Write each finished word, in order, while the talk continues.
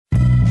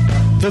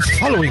The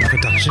following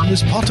production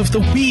is part of the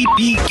We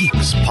Be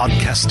Geeks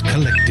podcast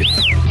collective.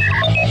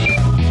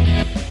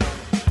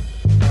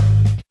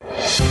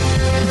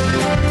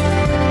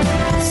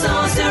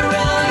 Sorcerer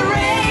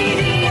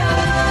Radio.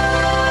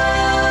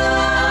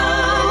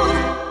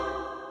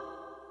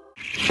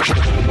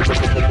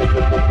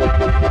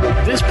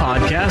 This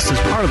podcast is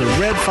part of the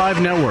Red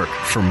 5 Network.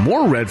 For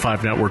more Red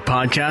 5 Network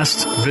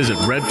podcasts, visit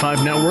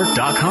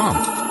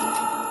red5network.com.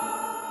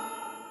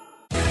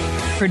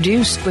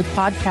 Produced with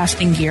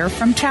podcasting gear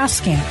from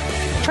Tascam.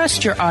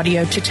 Trust your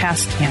audio to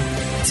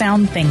Tascam.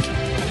 Sound thinking.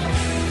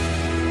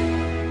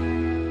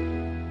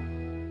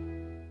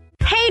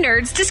 Hey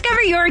nerds,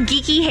 discover your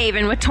geeky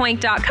haven with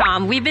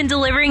Toink.com. We've been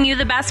delivering you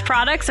the best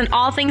products and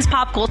all things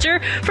pop culture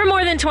for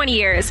more than 20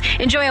 years.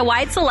 Enjoy a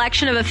wide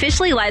selection of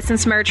officially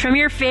licensed merch from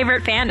your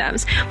favorite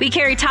fandoms. We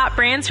carry top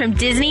brands from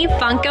Disney,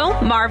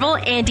 Funko, Marvel,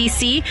 and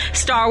DC,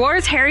 Star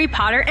Wars, Harry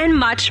Potter, and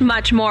much,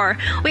 much more.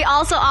 We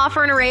also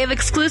offer an array of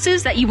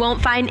exclusives that you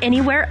won't find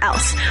anywhere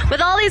else. With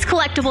all these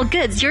collectible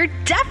goods, you're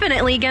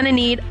definitely gonna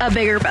need a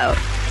bigger boat.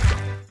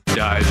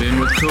 Dive in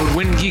with code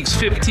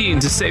WINGEEKS15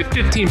 to save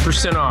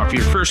 15% off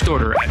your first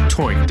order at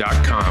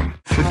Toink.com.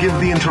 Forgive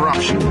the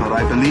interruption, but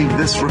I believe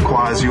this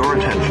requires your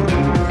attention.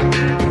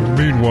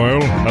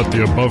 Meanwhile, at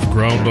the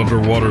above-ground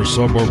underwater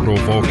suborbital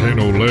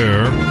volcano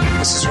lair...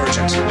 This is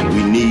urgent.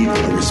 We need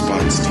a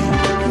response team.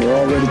 We're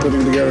already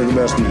putting together the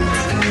best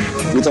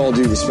man. With all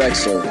due respect,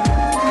 sir,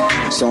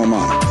 so am I.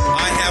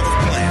 I have a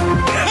plan.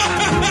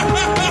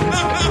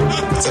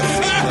 It's a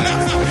fake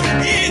laugh.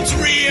 It's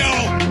real!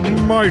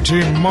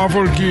 Mighty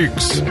Marvel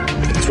Geeks.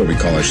 That's what we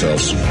call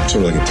ourselves.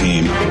 Sort of like a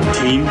team.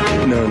 Team?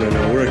 No.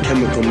 We're a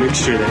chemical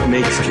mixture that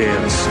makes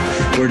chaos.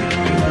 We're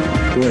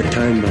a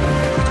time bomb.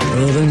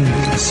 Well then,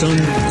 son,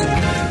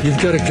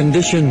 you've got a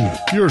condition.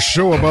 Your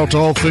show about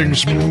all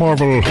things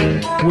Marvel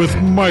with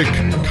Mike,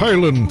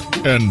 Kylan,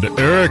 and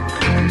Eric.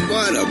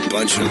 What a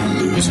bunch of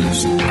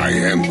losers. I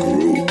am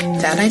Groot.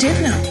 That I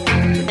did know.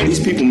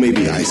 These people may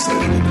be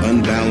isolated,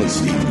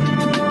 unbalanced even,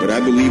 but I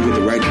believe with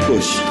the right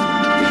push,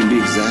 it can be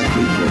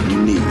exactly what we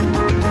need.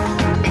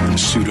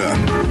 Suit up.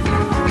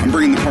 I'm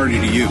bringing the party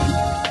to you.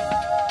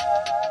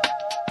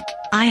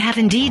 I have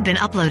indeed been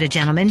uploaded,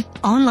 gentlemen,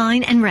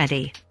 online and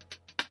ready.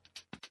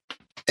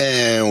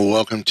 And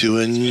welcome to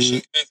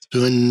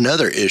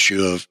another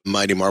issue of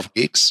Mighty Marvel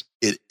Geeks.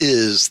 It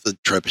is the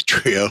Intrepid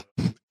Trio.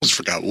 I just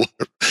forgot what.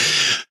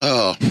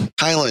 Oh,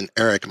 Kylan,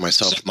 Eric, and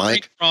myself,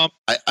 Mike.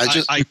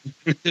 I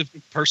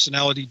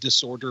personality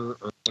disorder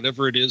or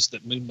whatever it is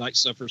that Moon Knight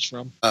suffers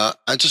from.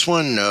 I just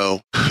want to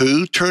know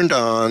who turned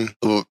on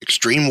the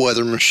extreme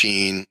weather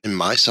machine in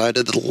my side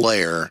of the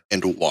lair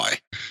and why.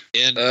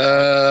 And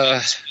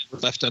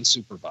left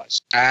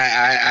unsupervised.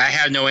 I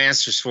have no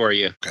answers for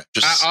you. Okay,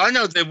 I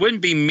know that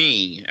wouldn't be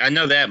me. I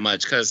know that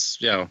much because,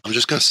 I'm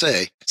just going to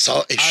say, I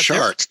saw a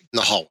shark in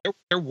the hall.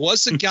 There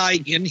was a guy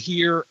in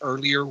here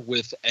earlier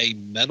with a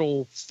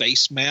metal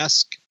face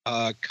mask,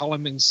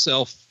 calling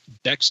himself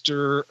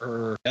Dexter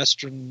or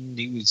Destron.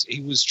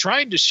 He was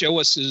trying to show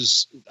us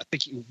his, I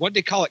think, what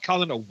they call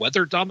a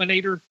weather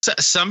dominator?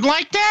 Something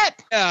like that?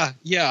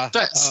 Yeah.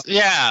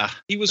 Yeah.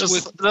 He was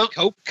with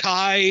Cope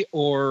Kai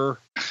or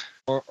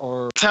so,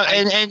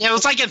 and it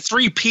was like in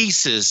 3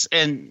 pieces.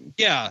 And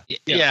yeah.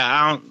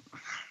 I don't.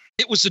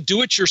 It was a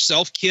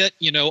do-it-yourself kit.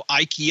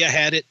 IKEA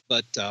had it,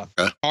 but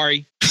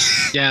sorry.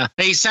 Yeah.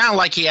 He sounded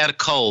like he had a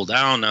cold.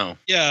 I don't know.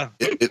 Yeah.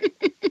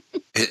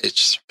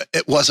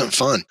 It wasn't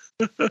fun.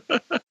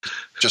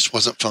 Just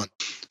wasn't fun.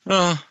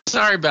 Oh,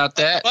 sorry about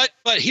that.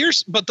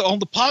 But on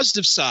the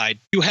positive side,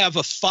 you have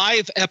a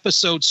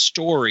 5-episode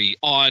story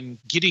on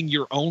getting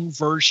your own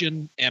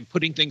version and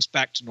putting things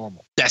back to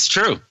normal. That's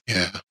true.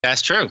 Yeah.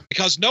 That's true.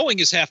 Because knowing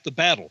is half the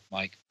battle,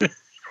 Mike.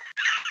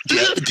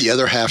 The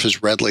other half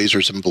is red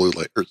lasers and blue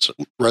lasers.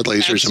 Red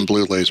lasers and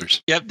blue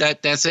lasers.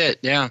 Yep, that's it.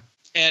 Yeah.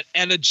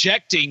 And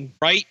ejecting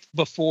right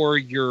before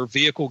your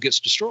vehicle gets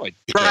destroyed.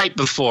 Right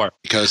before.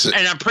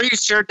 And I'm pretty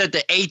sure that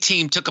the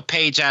A-Team took a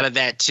page out of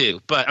that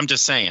too. But I'm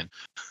just saying.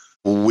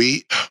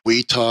 We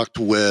talked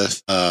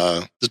with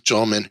the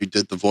gentleman who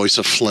did the voice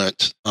of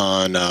Flint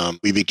on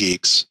We Be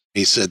Geeks.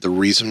 He said the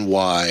reason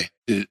why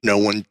no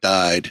one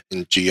died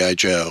in G.I.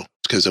 Joe is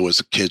because it was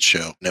a kid's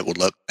show, and it would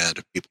look bad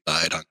if people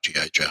died on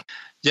G.I. Joe.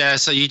 Yeah,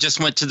 so you just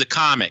went to the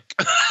comic.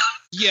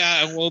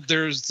 Yeah, well,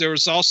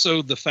 there's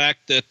also the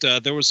fact that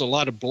there was a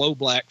lot of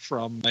blowback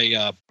from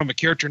a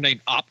character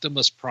named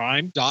Optimus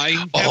Prime dying,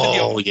 having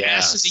the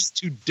audacity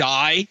to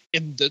die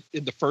in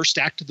the first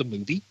act of the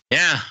movie.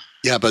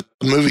 Yeah, but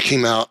the movie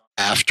came out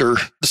after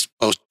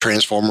both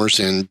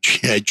Transformers and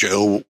G.I.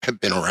 Joe have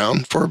been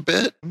around for a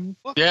bit.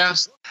 Yeah,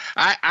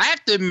 I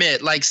have to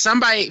admit, like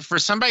somebody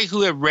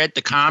who had read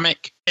the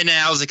comic, and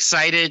I was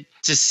excited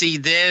to see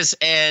this.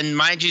 And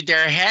mind you,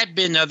 there had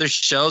been other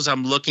shows.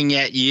 I'm looking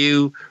at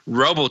you,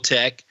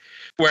 Robotech,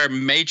 where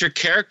major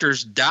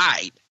characters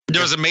died.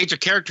 There was a major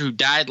character who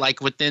died like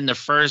within the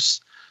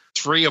first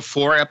 3 or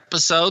 4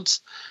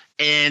 episodes.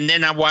 And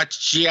then I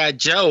watched G.I.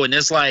 Joe, and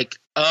it's like,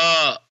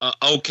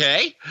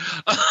 okay.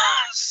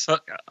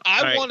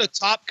 I want a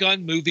Top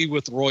Gun movie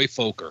with Roy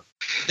Fokker.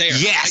 There.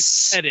 Yes. I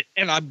said it,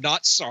 and I'm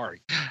not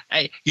sorry.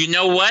 Hey, you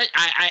know what?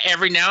 I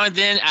every now and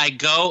then I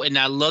go and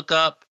I look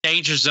up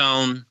Danger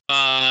Zone,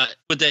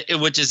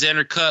 which is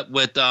intercut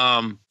with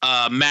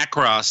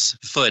Macross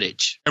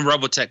footage and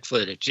Robotech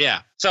footage.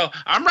 Yeah. So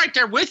I'm right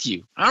there with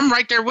you.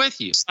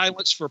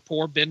 Silence for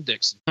poor Ben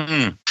Dixon.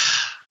 Mm-mm.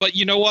 But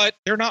you know what?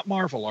 They're not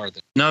Marvel, are they?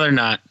 No, they're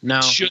not.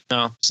 No.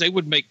 No. They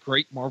would make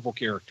great Marvel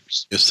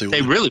characters. Yes, they would.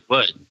 They really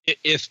would.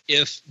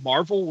 If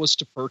Marvel was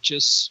to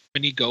purchase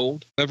Winnie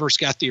Gold, whoever's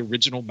got the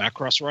original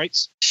Macross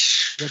rights,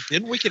 well,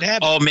 then we could have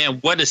it. Oh, man,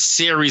 what a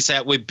series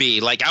that would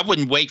be. Like, I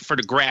wouldn't wait for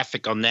the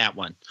graphic on that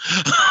one.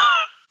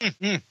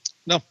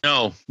 No.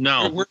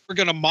 We're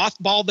going to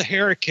mothball the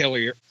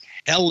Helicarrier.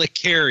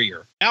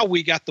 Now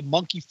we got the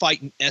monkey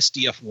fighting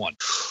SDF-1.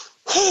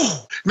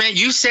 Man,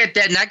 you said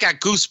that and I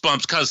got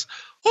goosebumps because,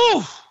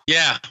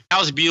 yeah, that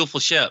was a beautiful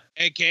ship.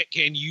 And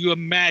can you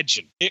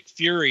imagine Nick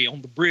Fury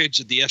on the bridge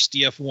of the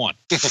SDF-1?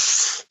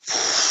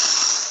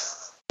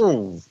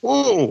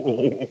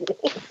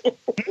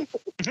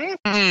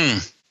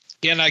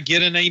 Can I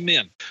get an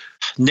amen?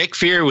 Nick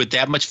Fury with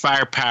that much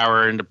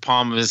firepower in the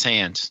palm of his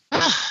hand.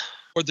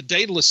 Or the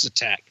Daedalus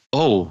attack.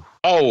 Oh.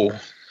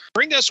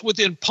 Bring us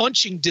within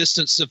punching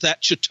distance of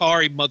that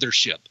Chitauri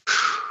mothership.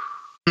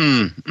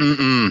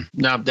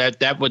 No,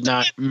 that would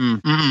not.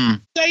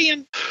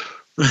 Saying.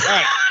 All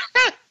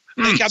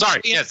right.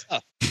 Sorry. Yes.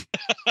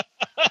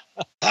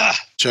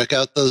 Check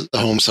out the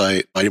home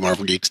site,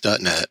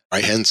 MightyMarvelGeeks.net.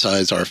 Right-hand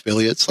side is our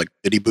affiliates like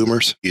Bitty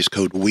Boomers. Use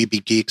code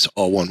WeeBeGeeks,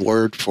 all one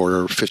word,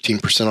 for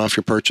 15% off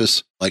your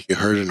purchase. Like you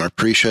heard in our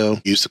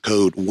pre-show, use the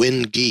code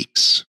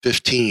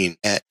WINGEEKS15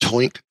 at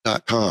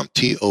toynk.com,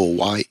 TOYNK.com,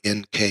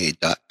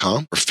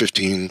 for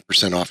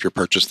 15% off your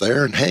purchase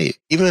there. And hey,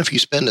 even if you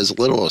spend as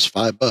little as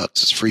 $5,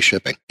 it's free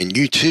shipping. And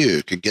you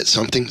too could get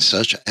something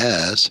such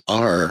as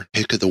our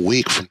pick of the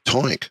week from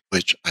Toynk,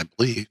 which I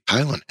believe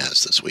Kylan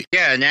has this week.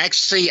 Yeah, and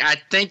actually, I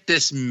think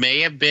this may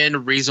have been the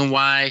reason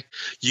why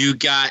you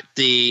got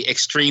the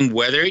extreme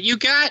weather you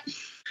got,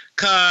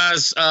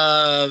 because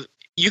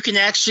you can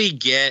actually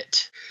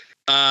get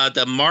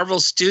the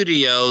Marvel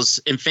Studios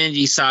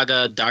Infinity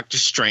Saga Doctor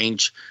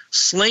Strange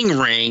Sling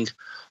Ring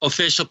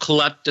official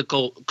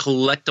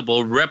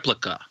collectible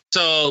replica.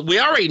 So we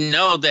already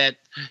know that,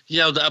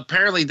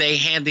 apparently they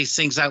hand these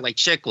things out like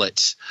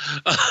chiclets.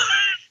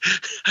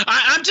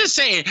 I'm just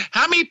saying,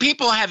 how many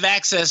people have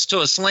access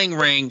to a sling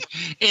ring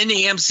in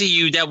the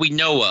MCU that we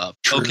know of?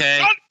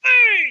 Okay.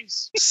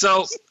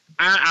 So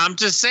I'm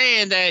just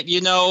saying that,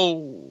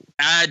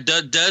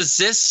 does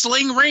this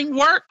sling ring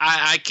work?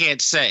 I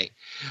can't say.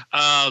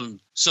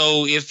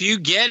 So if you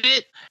get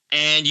it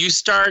and you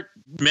start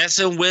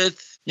messing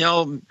with,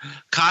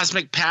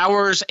 cosmic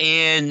powers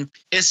and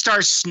it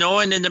starts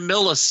snowing in the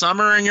middle of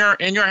summer in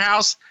your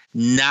house,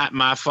 not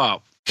my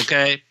fault.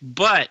 Okay.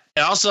 But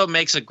it also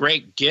makes a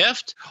great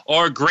gift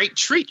or a great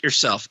treat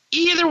yourself.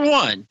 Either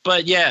one.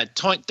 But yeah,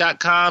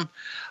 toynk.com,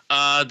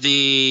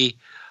 the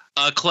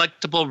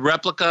collectible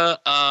replica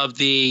of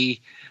the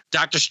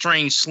Doctor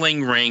Strange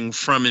sling ring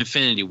from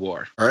Infinity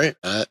War. All right.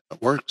 That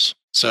works.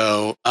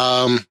 So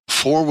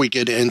before we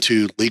get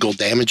into legal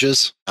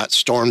damages, not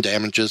storm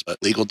damages,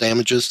 but legal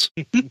damages,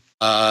 did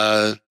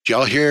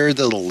y'all hear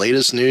the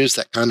latest news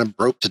that kind of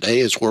broke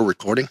today as we're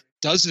recording?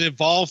 Does it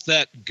involve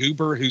that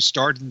goober who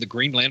starred in the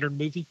Green Lantern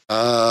movie?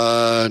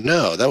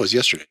 No, that was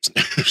yesterday's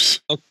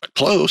news. Okay.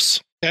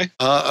 Close. Okay.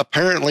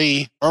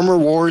 Apparently, Armor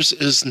Wars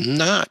is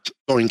not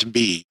going to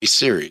be a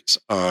series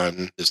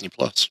on Disney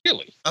Plus.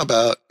 Really? How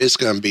about it's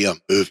going to be a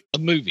movie? A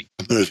movie.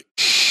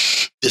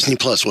 Disney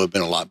Plus would have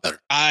been a lot better.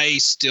 I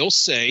still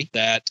say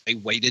that they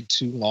waited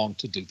too long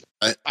to do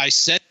that. I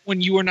said when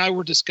you and I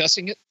were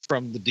discussing it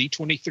from the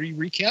D23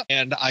 recap,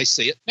 and I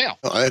say it now.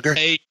 Oh, I agree.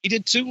 They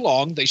waited too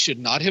long. They should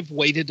not have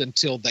waited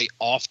until they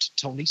offed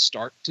Tony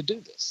Stark to do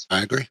this.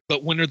 I agree.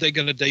 But when are they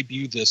going to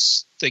debut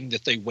this thing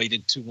that they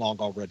waited too long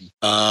already?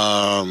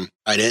 I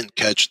didn't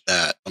catch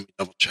that. Let me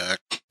double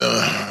check.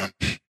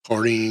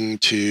 According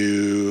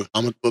to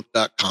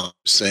comicbook.com,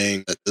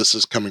 saying that this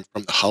is coming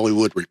from the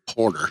Hollywood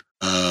Reporter.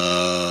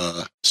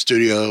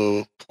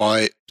 Studio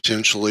quite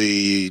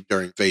potentially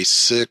during phase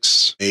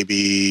 6,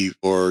 maybe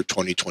for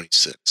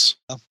 2026.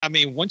 I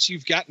mean, once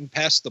you've gotten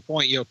past the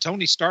point,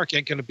 Tony Stark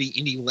ain't going to be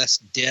any less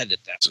dead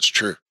at that. This is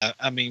true.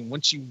 I mean,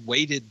 once you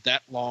waited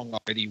that long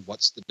already,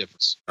 what's the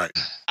difference? Right.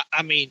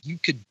 I mean, you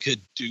could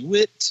do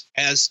it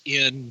as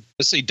in,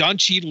 let's say Don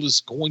Cheadle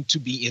is going to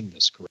be in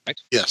this,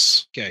 correct?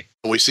 Yes. Okay.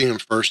 We see him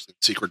first in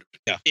Secret.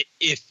 Yeah.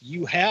 If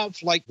you have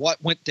like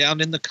what went down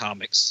in the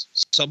comics,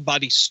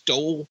 somebody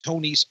stole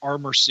Tony's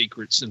armor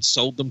secrets and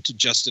sold them to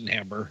Justin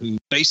Hammer, who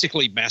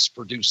basically mass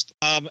produced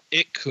them.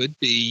 It could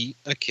be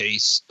a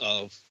case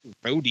of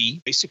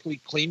Rhodey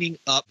basically cleaning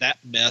up that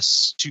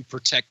mess to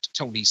protect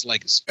Tony's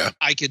legacy. Yeah.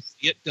 I could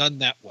see it done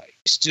that way.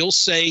 Still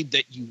say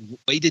that you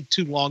waited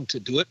too long to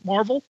do it,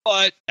 Marvel,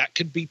 but that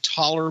could be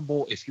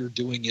tolerable if you're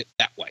doing it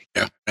that way.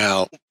 Yeah.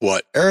 Now,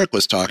 what Eric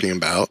was talking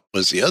about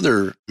was the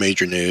other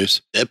major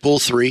news.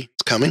 Deadpool 3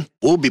 what's coming,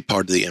 will be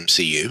part of the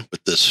MCU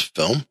with this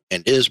film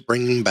and is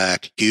bringing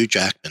back Hugh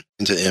Jackman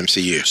into the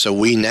MCU. So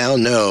we now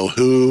know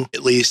who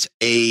at least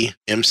a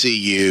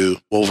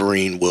MCU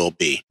Wolverine will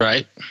be.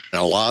 Right.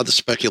 And a lot of the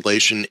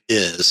speculation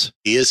is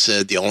he has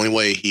said the only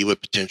way he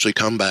would potentially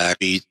come back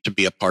be to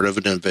be a part of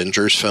an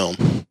Avengers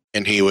film.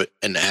 And he would,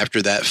 and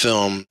after that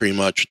film, pretty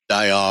much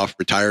die off,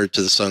 retire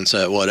to the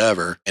sunset,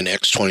 whatever, and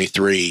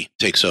X-23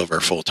 takes over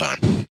full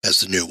time as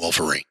the new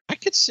Wolverine. I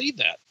could see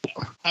that.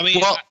 I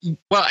mean,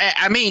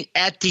 I mean,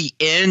 at the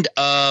end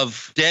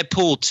of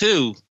Deadpool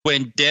 2,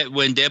 when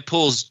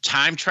Deadpool's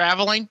time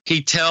traveling,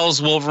 he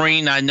tells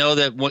Wolverine, "I know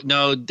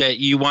that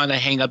you want to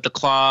hang up the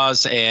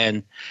claws,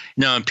 and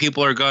and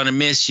people are going to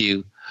miss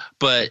you,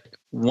 but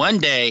one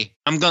day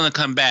I'm going to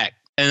come back,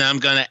 and I'm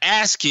going to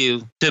ask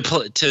you to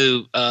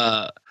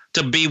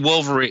be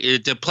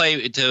Wolverine,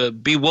 to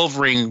be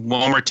Wolverine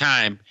one more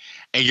time,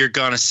 and you're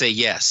gonna say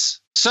yes."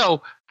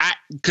 So,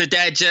 could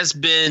that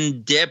just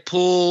been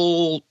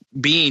Deadpool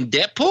being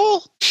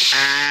Deadpool?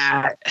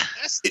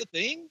 That's the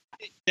thing.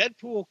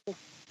 Deadpool,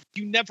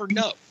 you never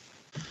know.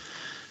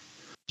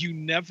 You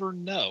never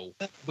know,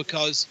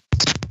 because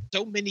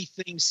so many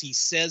things he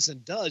says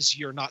and does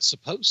you're not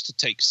supposed to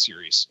take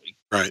seriously.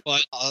 Right.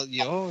 But a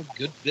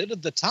good bit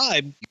of the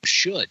time you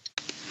should.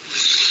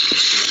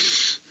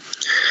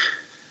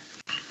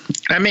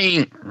 I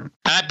mean,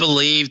 I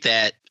believe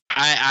that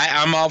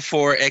I'm all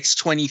for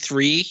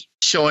X-23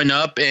 showing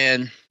up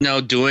and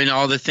doing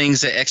all the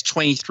things that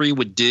X-23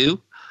 would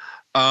do.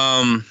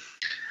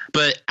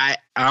 But I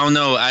don't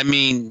know. I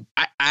mean,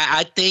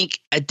 I think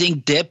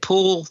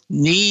Deadpool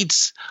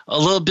needs a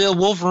little bit of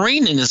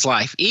Wolverine in his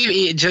life,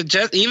 even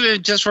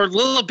just for a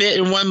little bit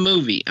in one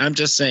movie. I'm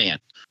just saying.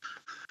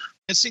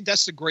 And see,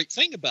 that's the great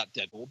thing about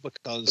Deadpool,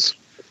 because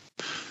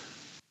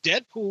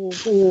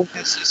Deadpool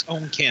has his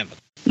own canon.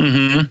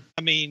 Mm-hmm.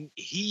 I mean,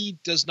 he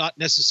does not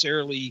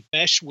necessarily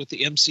mesh with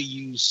the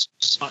MCU's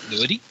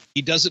continuity.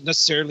 He doesn't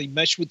necessarily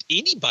mesh with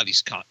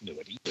anybody's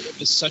continuity.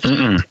 It's such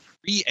a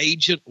free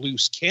agent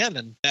loose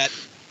cannon that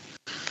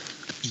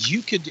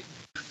you could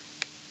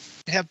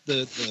have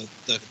the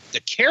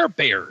Care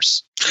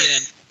Bears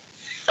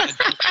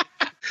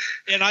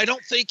and I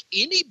don't think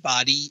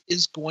anybody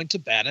is going to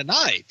bat an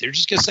eye. They're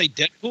just going to say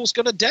Deadpool's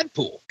going to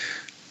Deadpool.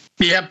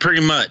 Yeah,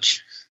 pretty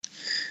much.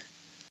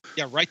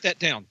 Yeah, write that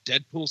down.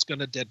 Deadpool's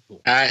gonna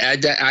Deadpool.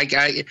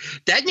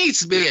 That needs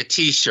to be a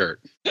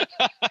T-shirt.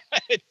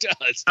 It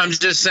does. I'm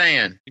just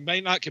saying. You may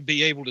not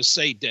be able to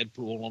say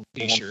Deadpool on a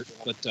T-shirt,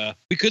 but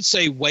we could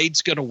say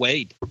Wade's gonna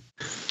Wade.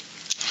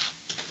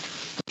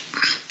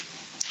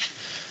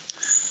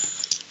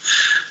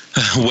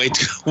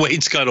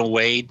 Wade's gonna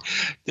wade.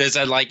 Does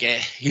that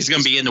he's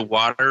gonna be in the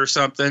water or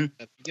something?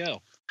 There you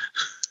go.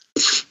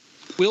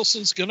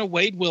 Wilson's gonna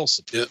Wade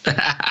Wilson. Yep.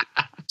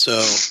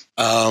 So,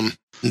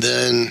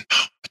 then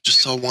I just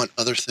saw one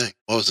other thing.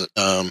 What was it?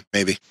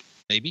 Maybe.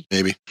 I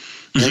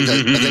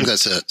think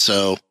that's it.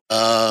 So,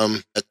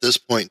 at this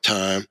point in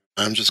time,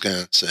 I'm just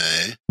going to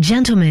say,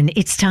 gentlemen,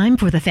 it's time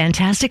for the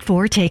Fantastic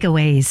Four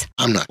takeaways.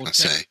 I'm not going to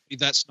say.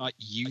 That's not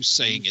you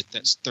saying it.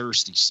 That's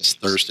Thursday saying. It's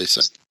Thursday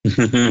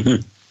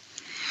saying.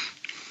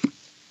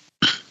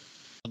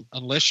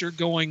 Unless you're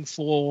going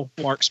full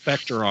Mark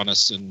Spector on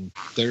us, and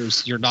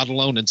you're not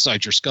alone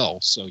inside your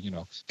skull. So,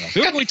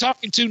 who are we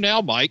talking to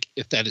now, Mike,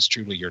 if that is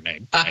truly your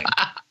name?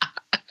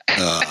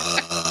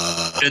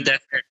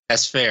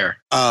 That's fair.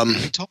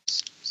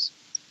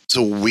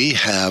 So we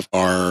have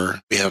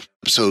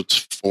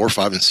episodes 4,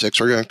 5, and 6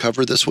 we're going to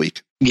cover this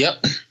week.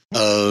 Yep.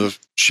 Of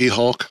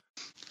She-Hulk,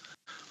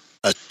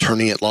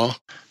 Attorney at Law.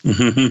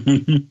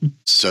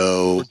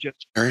 So,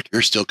 Eric,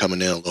 you're still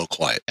coming in a little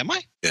quiet. Am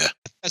I? Yeah.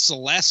 That's the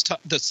last time.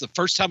 That's the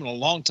first time in a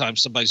long time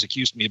somebody's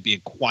accused me of being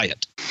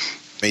quiet.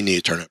 May need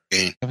to turn up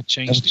gain. I haven't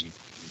changed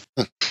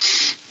anything.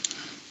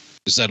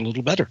 Is that a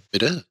little better?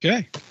 It is.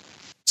 Okay.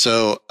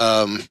 So,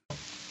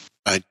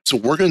 so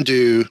we're going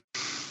to do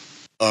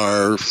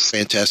our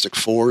Fantastic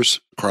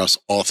Fours across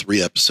all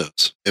 3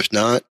 episodes. If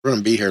not, we're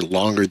going to be here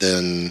longer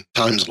than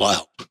time's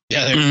allowed.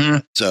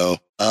 Yeah. So,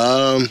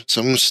 I'm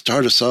going to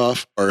start us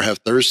off, or have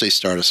Thursday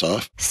start us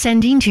off.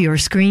 Sending to your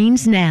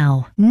screens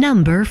now,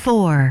 number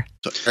 4.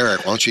 So,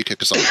 Eric, why don't you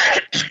kick us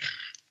off?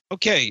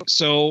 Okay,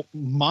 so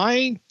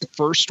my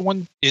first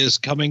one is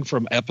coming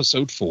from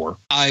episode 4.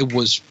 I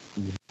was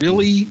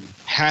really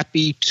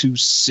happy to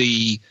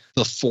see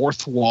the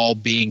fourth wall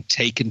being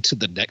taken to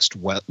the next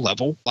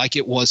level, like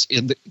it was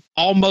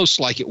almost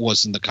like it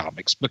was in the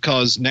comics,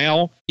 because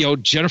now,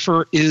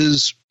 Jennifer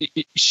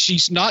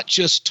she's not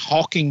just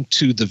talking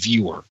to the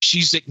viewer.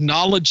 She's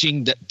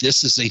acknowledging that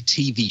this is a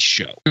TV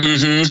show.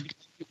 Mm-hmm.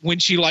 When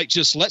she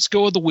just lets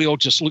go of the wheel,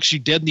 just looks you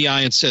dead in the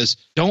eye and says,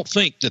 don't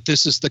think that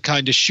this is the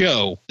kind of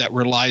show that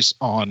relies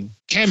on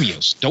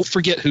cameos. Don't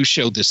forget whose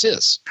show this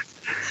is.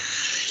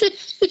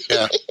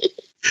 Yeah.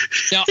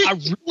 Now, I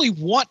really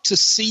want to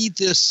see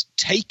this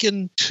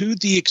taken to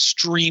the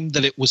extreme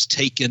that it was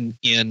taken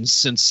in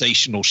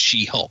Sensational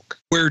She-Hulk,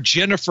 where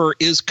Jennifer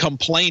is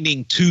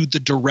complaining to the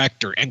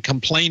director and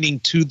complaining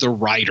to the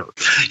writer.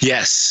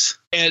 Yes.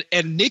 And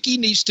Nikki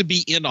needs to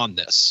be in on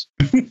this.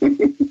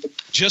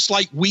 Just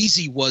like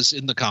Wheezy was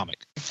in the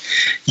comic.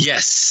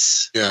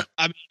 Yes. Yeah.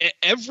 I mean,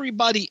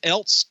 everybody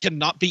else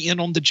cannot be in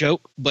on the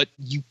joke, but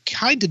you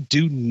kind of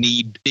do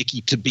need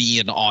Nikki to be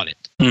in on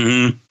it.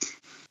 Mm-hmm.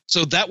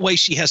 So that way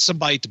she has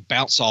somebody to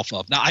bounce off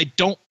of. Now,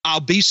 I'll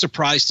be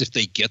surprised if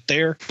they get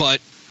there,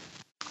 but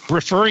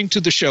referring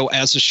to the show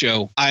as a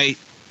show, I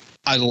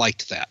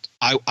liked that.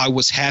 I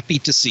was happy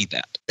to see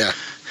that. Yeah.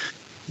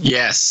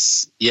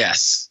 Yes.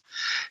 Yes.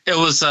 It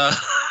was the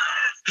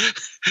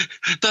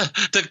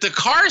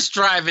car's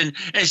driving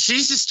and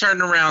she's just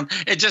turning around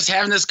and just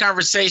having this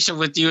conversation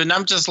with you, and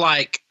I'm just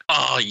like,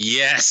 oh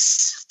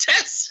yes.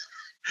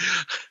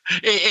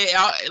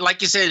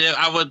 Like you said,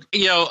 I would,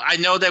 I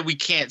know that we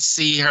can't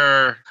see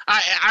her.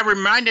 I'm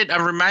reminded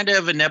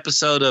of an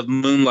episode of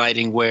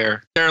Moonlighting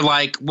where they're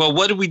like, well,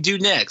 what do we do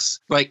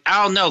next? Like,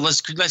 I don't know.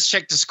 Let's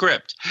check the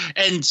script.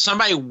 And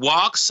somebody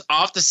walks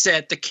off the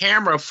set. The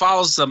camera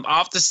follows them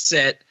off the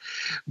set,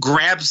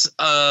 grabs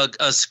a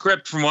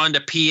script from one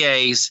of the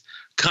PAs,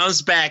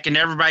 comes back, and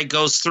everybody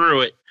goes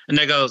through it. And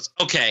they goes,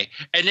 okay,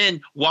 and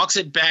then walks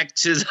it back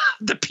to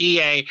the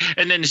PA,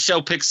 and then the show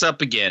picks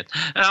up again.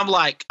 And I'm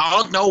like, I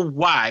don't know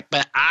why,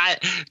 but I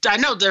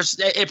know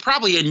it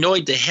probably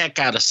annoyed the heck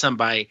out of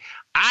somebody.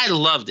 I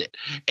loved it.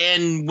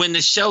 And when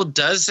the show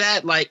does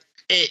that, like,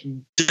 it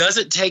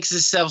doesn't take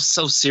itself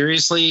so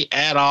seriously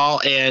at all.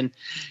 And,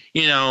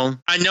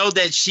 I know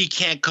that she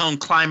can't come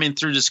climbing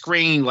through the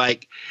screen.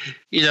 Like,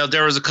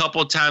 there was a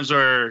couple of times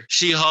where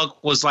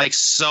She-Hulk was like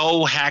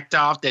so hacked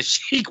off that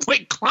she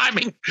went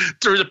climbing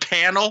through the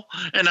panel.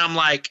 And I'm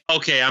like,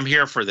 okay, I'm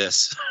here for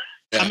this.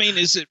 I mean,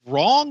 is it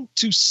wrong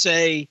to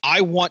say I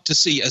want to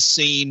see a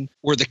scene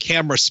where the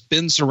camera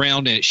spins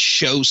around and it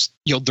shows,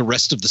 the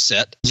rest of the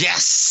set?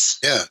 Yes.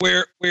 Yeah.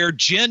 Where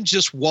Jen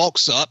just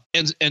walks up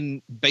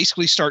and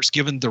basically starts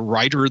giving the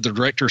writer or the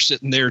director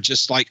sitting there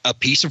just like a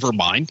piece of her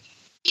mind?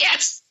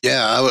 Yes.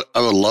 Yeah, I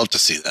would love to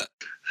see that.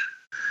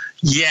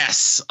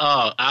 Yes.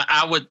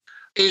 I would.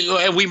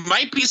 And we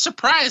might be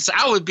surprised.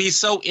 I would be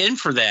so in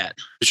for that.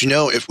 But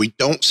if we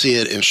don't see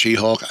it in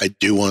She-Hulk, I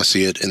do want to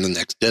see it in the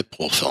next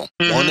Deadpool film.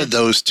 Mm-hmm. One of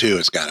those two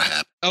has got to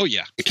happen. Oh,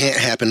 yeah. It can't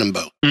happen in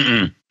both.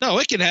 Mm-mm. No,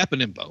 it can happen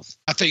in both.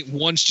 I think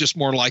one's just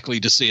more likely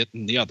to see it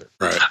than the other.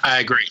 Right. I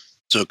agree.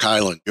 So,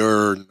 Kylan,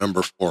 you're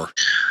number 4.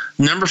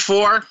 Number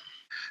 4.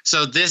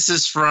 So this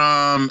is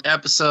from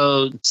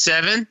episode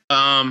 7.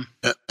 No,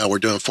 we're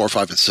doing 4,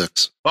 5, and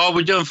 6. Oh,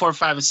 we're doing 4,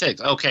 5, and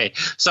 6. Okay,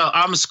 so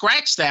I'm gonna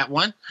scratch that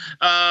one,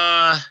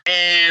 and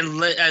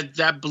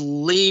I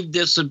believe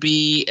this would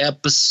be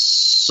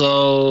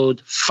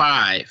episode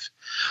 5.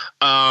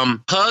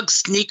 Pug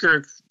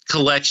Sneaker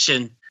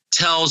Collection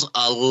tells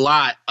a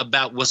lot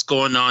about what's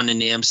going on in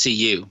the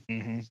MCU.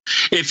 Mm-hmm.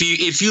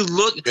 If you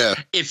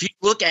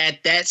look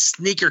at that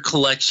sneaker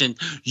collection,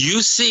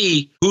 you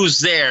see who's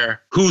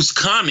there, who's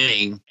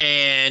coming,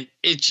 and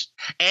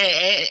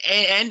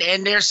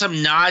and there's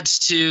some nods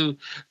to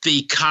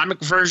the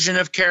comic version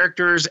of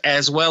characters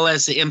as well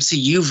as the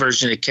MCU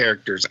version of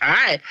characters.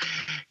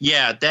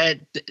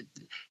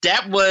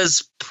 That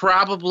was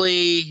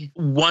probably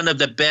one of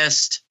the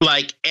best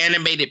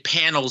animated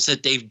panels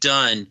that they've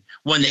done.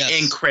 When the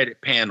end credit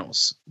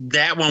panels,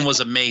 that one was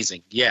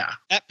amazing. Yeah.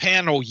 That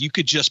panel, you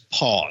could just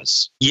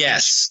pause.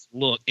 Yes.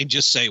 Look and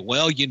just say,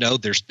 well,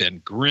 there's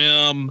been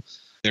Grimm.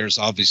 There's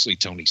obviously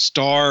Tony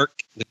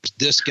Stark. There's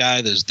this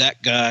guy. There's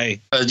that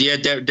guy.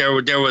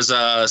 There was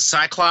a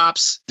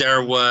Cyclops.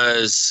 There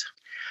was,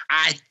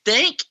 I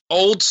think,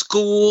 old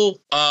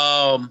school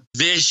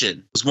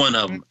Vision was one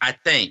of them. I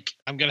think.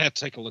 I'm gonna have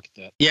to take a look at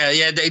that.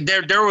 Yeah.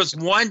 There was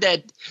one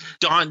that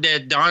Dawn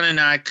and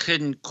I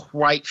couldn't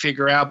quite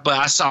figure out, but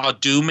I saw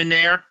Doom in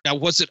there. Now,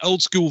 was it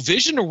old school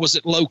Vision or was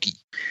it Loki?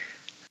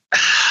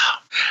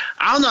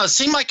 I don't know. It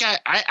seemed like I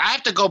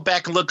have to go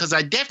back and look because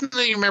I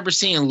definitely remember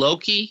seeing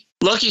Loki.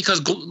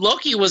 Because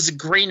Loki was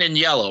green and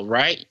yellow,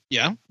 right?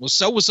 Yeah. Well,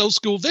 so was old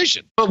school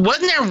Vision. But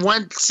wasn't there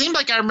one? Seemed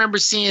like I remember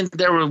seeing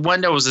there was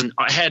one that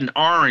had an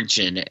orange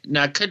in it, and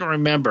I couldn't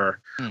remember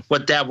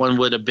what that one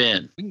would have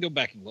been. We can go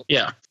back and look.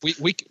 Yeah.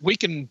 We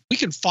can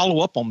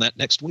follow up on that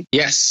next week.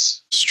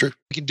 Yes, it's true.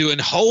 We can do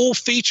a whole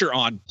feature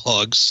on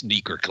Pug's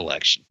sneaker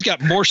collection. He's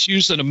got more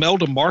shoes than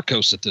Imelda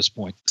Marcos at this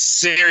point.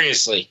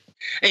 Seriously.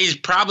 He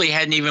probably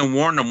hadn't even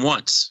worn them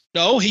once.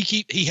 No,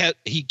 he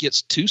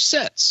gets 2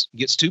 sets. He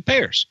gets 2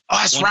 pairs. Oh,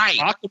 that's one right. To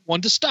stock and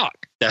one to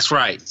stock. That's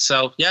right.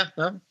 So yeah.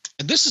 And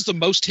this is the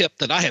most hip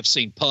that I have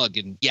seen Pug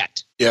in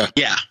yet. Yeah.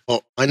 Yeah.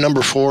 Well, my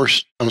number 4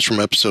 comes from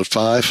episode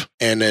 5,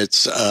 and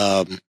it's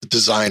the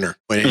designer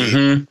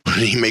when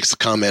he makes the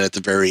comment at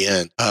the very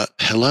end.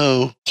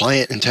 Hello,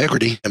 client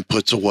integrity, and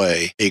puts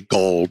away a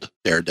gold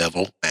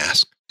Daredevil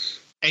mask.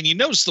 And you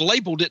notice the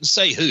label didn't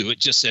say who; it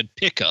just said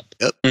pickup.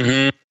 Yep.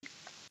 Mm-hmm.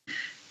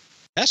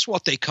 That's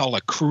what they call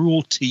a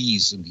cruel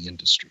tease in the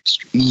industry.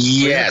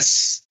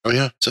 Yes. Oh,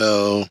 yeah.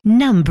 So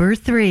Number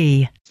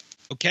 3.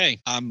 Okay,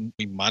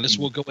 we might as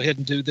well go ahead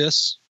and do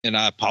this. And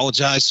I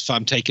apologize if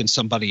I'm taking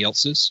somebody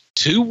else's.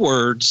 2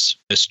 words,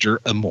 Mr.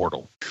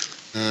 Immortal.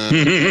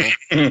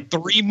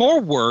 3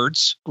 more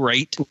words,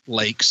 Great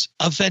Lakes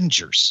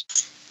Avengers.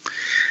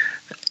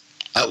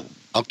 I'll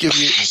give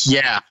you.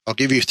 Yeah. I'll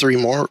give you 3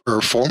 more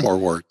or 4 more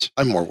words.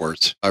 5 more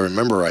words. I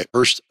remember right.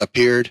 First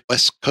appeared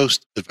West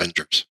Coast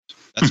Avengers.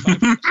 That's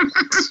fine.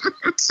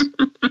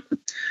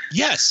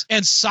 Yes.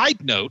 And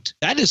side note,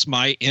 that is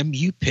my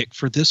MU pick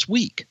for this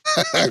week.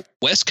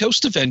 West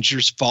Coast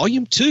Avengers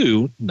Volume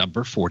 2,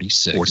 number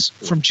 46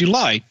 from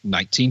July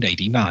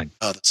 1989.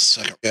 Oh, that's the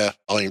second. Yeah.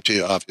 Volume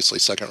 2, obviously,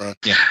 second run.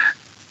 Yeah.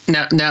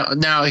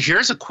 Now,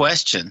 here's a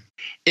question.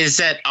 Is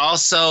that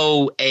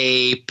also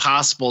a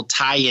possible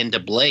tie-in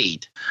to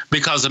Blade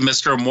because of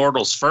Mr.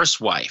 Immortal's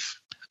first wife?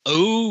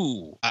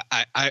 Oh,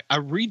 I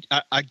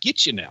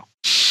get you now.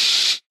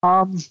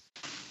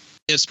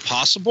 It's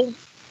possible.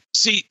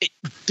 See,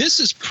 this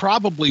is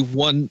probably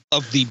one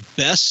of the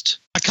best.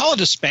 I call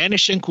it a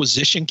Spanish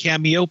Inquisition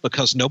cameo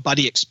because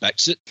nobody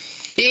expects it.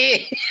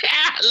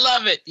 I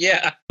love it.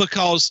 Yeah.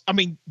 Because, I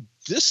mean,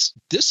 this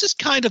is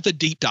kind of a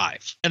deep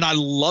dive. And I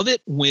love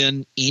it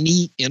when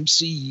any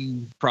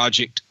MCU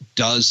project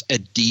does a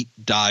deep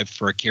dive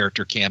for a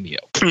character cameo.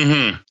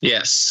 Mm-hmm.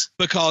 Yes.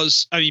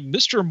 Because, I mean,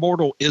 Mr.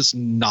 Immortal is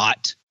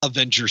not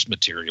Avengers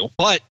material,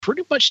 but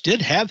pretty much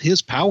did have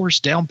his powers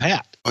down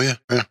pat. Oh, yeah.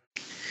 Yeah.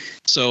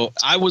 So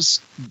I was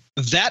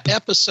that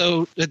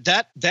episode,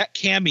 that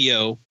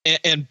cameo,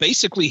 and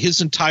basically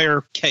his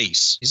entire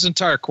case, his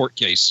entire court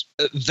case,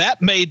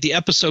 that made the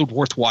episode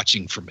worth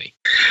watching for me.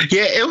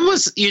 Yeah, it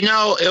was.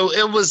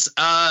 It was.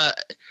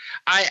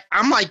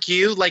 I'm like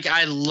you. Like,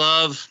 I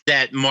love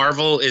that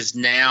Marvel is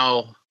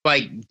now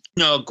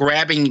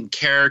grabbing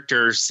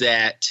characters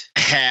that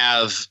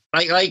have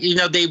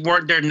they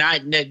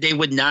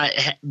would not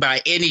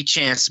by any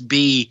chance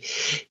be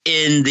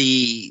in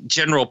the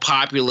general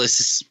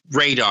populace's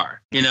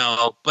radar,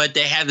 but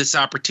they have this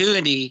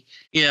opportunity,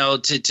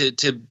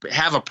 to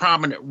have a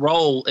prominent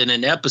role in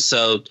an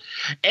episode.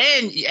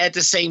 And at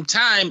the same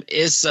time,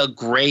 it's a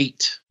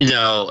great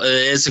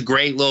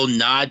little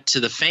nod to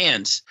the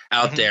fans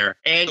out there.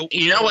 And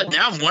you know what?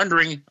 Now I'm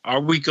wondering,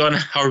 are we going to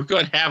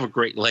have a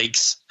Great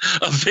Lakes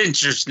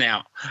Avengers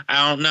now?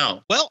 I don't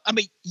know. Well, I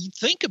mean, you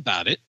think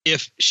about it.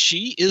 If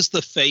she is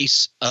the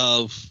face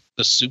of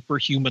the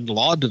Superhuman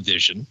Law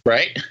Division,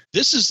 right?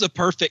 This is the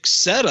perfect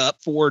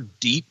setup for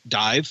deep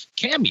dive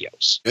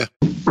cameos. Yeah.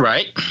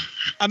 Right.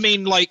 I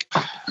mean,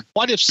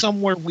 what if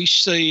somewhere we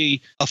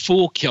see a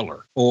Fool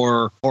Killer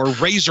or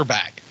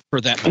Razorback for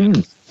that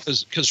matter?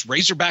 Because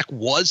Razorback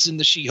was in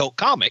the She-Hulk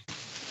comic.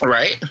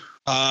 Right.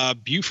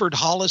 Buford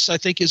Hollis, I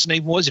think his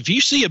name was. If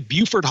you see a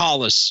Buford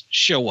Hollis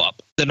show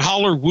up, then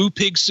holler "Woo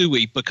Pig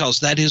Suey" because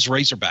that is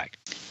Razorback.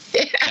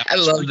 I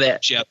love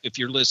that, Jeff. If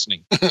you're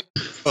listening. I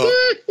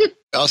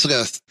also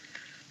got.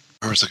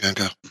 Where's it gonna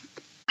go?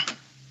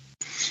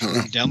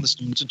 Down the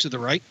stones and to the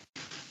right.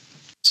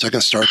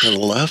 Second start to the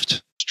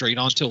left. Straight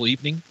on till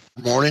evening.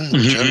 Morning.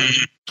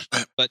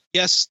 But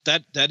yes,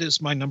 that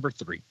is my number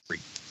 3.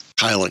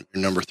 Kylan,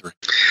 your number 3.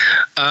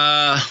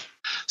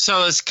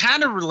 So it's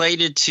kind of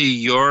related to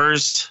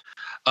yours,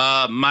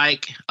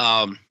 Mike.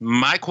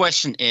 My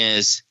question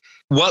is,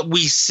 what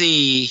we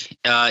see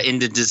in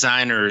the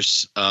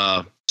designer's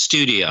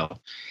studio,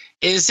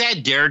 is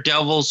that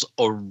Daredevil's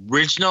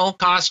original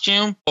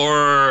costume,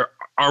 or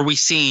are we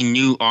seeing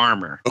new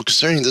armor? Well,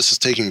 considering this is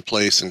taking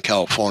place in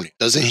California,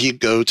 doesn't he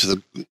go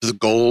to the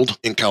gold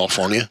in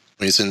California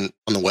when he's on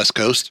the West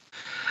Coast?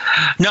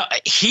 No,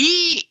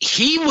 he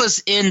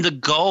was in the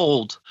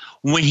gold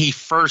when he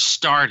first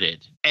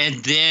started, and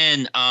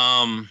then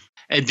I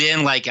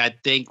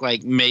think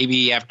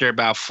maybe after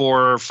about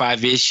 4 or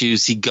 5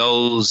 issues, he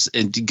goes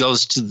red.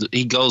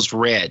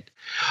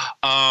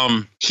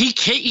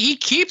 He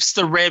keeps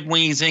the red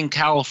when he's in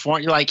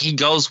California. Like, he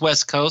goes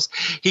West Coast.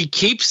 He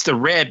keeps the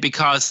red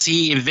because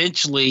he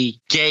eventually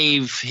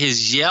gave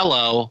his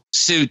yellow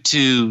suit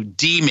to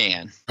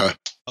D-Man. Huh.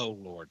 Oh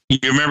Lord! You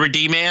remember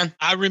D-Man?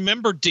 I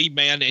remember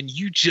D-Man, and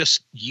you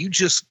just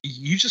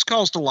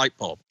caused a light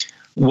bulb.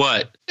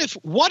 What?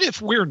 What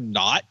if we're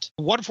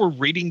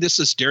reading this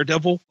as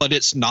Daredevil, but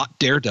it's not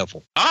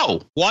Daredevil?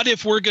 Oh. What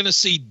if we're going to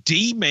see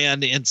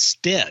D-Man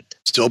instead?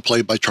 Still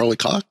played by Charlie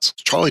Cox?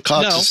 Charlie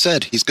Cox has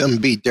said he's going to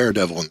be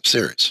Daredevil in the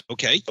series.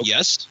 Okay,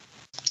 yes.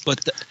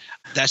 But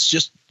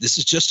this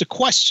is just a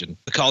question,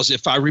 because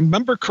if I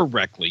remember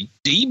correctly,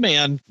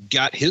 D-Man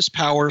got his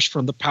powers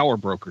from the Power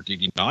Broker,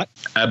 did he not?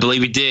 I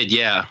believe he did,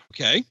 yeah.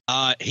 Okay.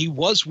 He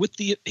was with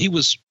the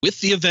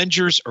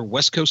Avengers or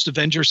West Coast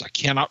Avengers, I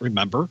cannot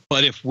remember.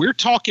 But if we're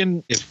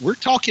talking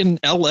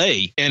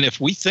LA, and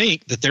if we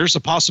think that there's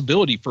a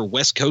possibility for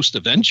West Coast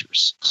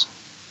Avengers,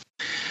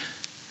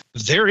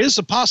 there is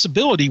a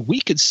possibility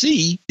we could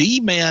see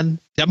D-Man,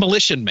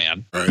 Demolition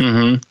Man,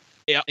 right,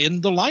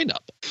 in the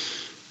lineup.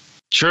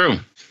 True.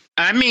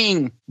 I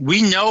mean,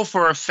 we know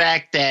for a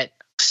fact that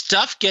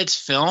stuff gets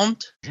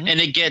filmed and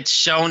it gets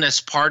shown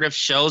as part of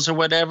shows or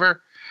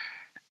whatever,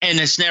 and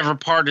it's never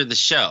part of the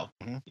show.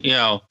 You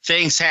know,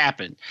 things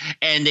happen,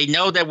 and they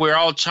know that we're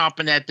all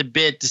chomping at the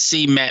bit to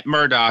see Matt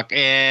Murdock,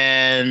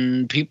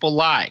 and people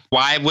lie.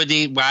 Why would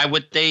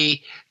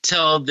they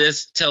tell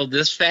this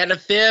fat a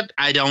fib?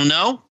 I don't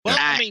know. Well,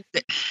 I mean,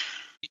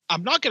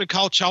 I'm not going to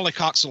call Charlie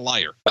Cox a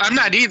liar. I'm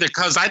not either,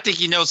 because I think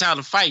he knows how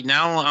to fight.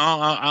 Now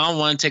I don't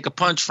want to take a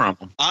punch from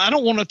him. I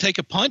don't want to take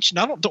a punch, and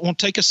I don't want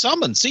to take a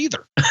summons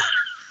either.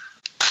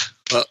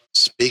 Well,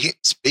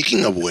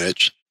 speaking of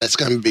which, that's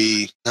going to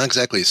be not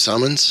exactly a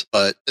summons,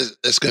 but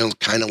it's going to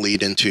kind of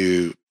lead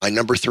into my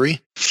number 3.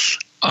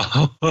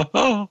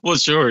 Oh,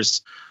 what's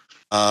yours?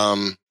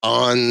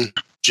 On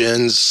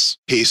Jen's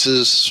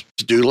cases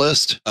to-do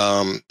list,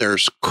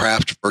 there's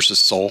Kraft versus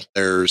Soul.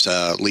 There's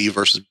Lee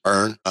versus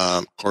Byrne.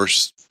 Of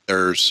course,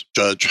 there's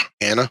Judge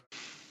Hannah.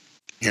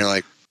 You're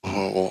like,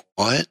 oh,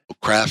 what? Well,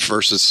 Kraft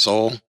versus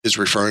Soul is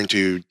referring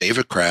to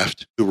David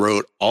Kraft, who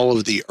wrote all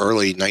of the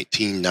early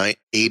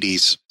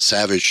 1980s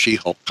Savage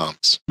She-Hulk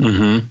comics.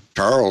 Mm-hmm.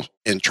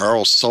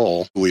 Charles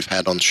Soule, who we've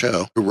had on the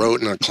show, who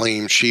wrote an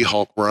acclaimed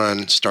She-Hulk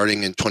run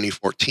starting in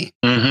 2014.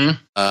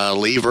 Mm-hmm.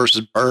 Lee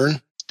versus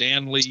Byrne.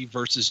 Stan Lee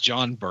versus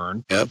John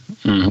Byrne. Yep.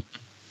 Mm-hmm.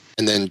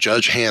 And then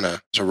Judge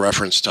Hannah is a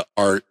reference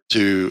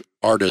to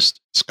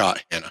artist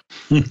Scott Hanna.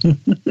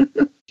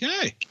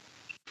 Okay.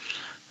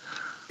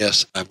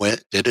 Yes, I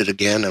did it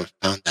again, and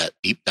found that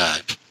deep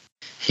dive.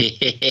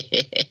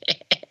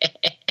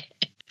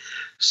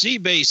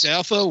 Seabase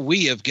Alpha,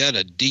 we have got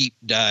a deep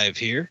dive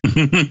here.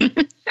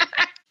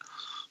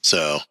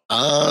 So,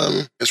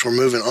 guess we're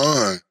moving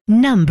on.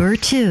 Number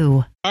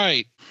 2. All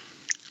right.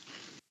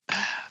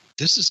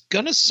 This is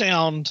going to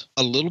sound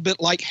a little bit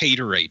like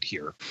haterade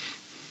here,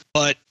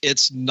 but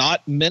it's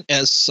not meant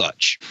as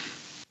such.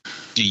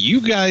 Do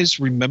you guys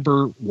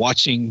remember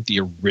watching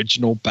the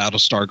original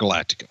Battlestar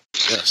Galactica?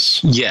 Yes.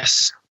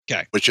 Yes.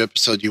 Okay. Which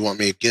episode do you want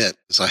me to get?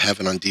 Because I have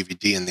it on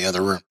DVD in the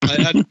other room.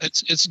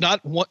 It's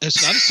not a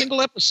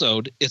single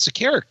episode. It's a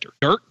character.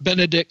 Dirk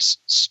Benedict's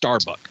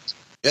Starbuck.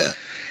 Yeah.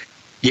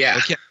 Yeah.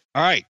 Okay.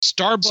 All right.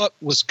 Starbuck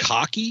was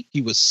cocky.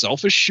 He was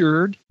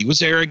self-assured. He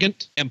was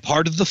arrogant. And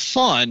part of the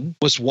fun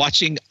was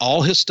watching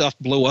all his stuff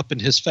blow up in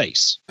his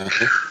face.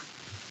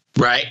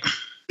 Mm-hmm. Right.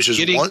 Which is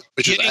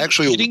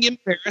getting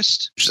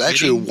embarrassed. Which is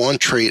actually one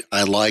trait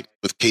I liked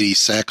with Katie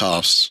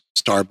Sackhoff's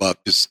Starbuck,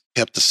 is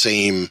kept the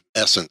same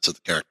essence of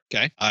the character.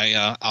 Okay.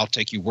 I'll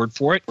take your word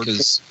for it,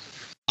 because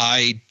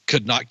I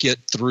could not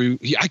get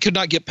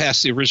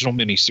past the original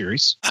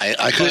miniseries.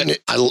 I couldn't.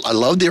 I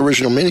love the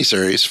original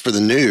miniseries for the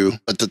new,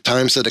 but the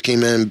times that it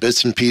came in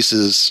bits and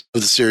pieces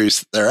of the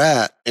series they're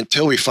at,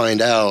 until we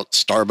find out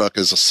Starbuck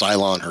is a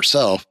Cylon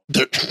herself.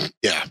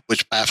 Yeah,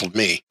 which baffled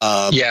me.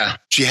 Yeah,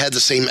 she had the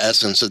same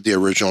essence of the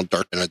original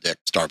Dirk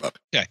Benedict Starbuck.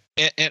 Okay,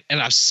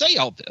 and I say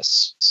all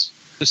this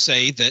to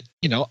say that,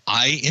 you know,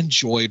 I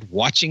enjoyed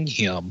watching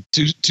him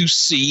to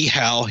see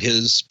how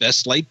his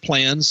best laid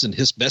plans and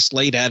his best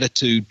laid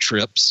attitude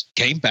trips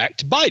came back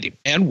to bite him,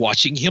 and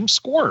watching him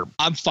squirm.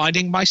 I'm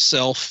finding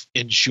myself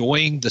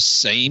enjoying the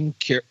same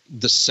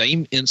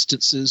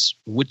instances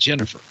with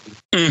Jennifer.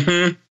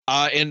 Mm-hmm.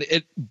 And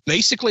it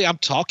basically, I'm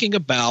talking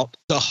about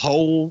the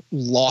whole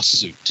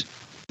lawsuit.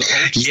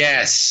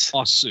 Yes.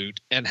 Lawsuit,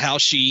 and how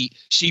she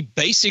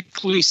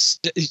basically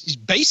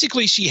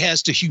she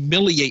has to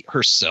humiliate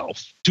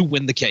herself to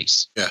win the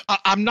case. Yeah.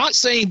 I'm not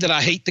saying that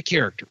I hate the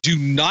character. Do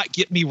not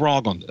get me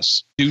wrong on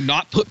this. Do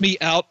not put me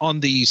out on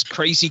these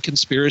crazy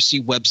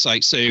conspiracy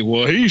websites saying,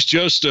 well, he's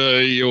just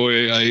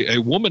a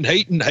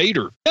woman-hating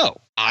hater. No,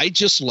 I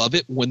just love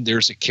it when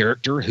there's a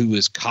character who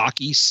is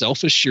cocky,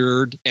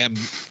 self-assured, and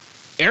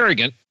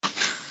arrogant.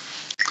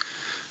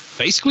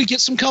 Basically get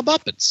some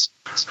comeuppance.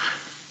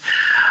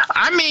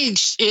 I mean,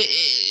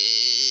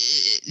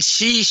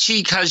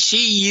 because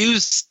she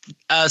used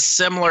a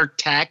similar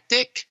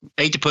tactic,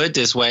 I hate to put it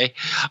this way,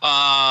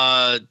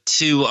 to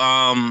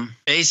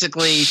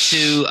basically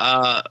to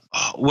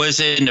was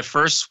it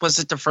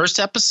the first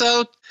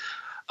episode?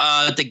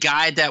 The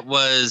guy that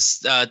was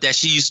that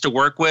she used to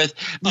work with.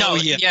 No,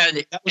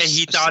 and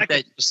he thought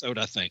that episode,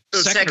 I think,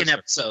 the second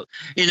episode.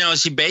 You know,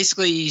 she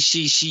basically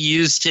she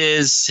used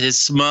his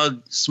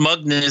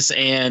smugness,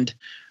 and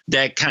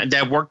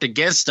that worked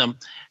against him.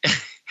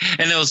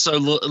 And it was a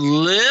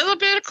little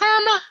bit of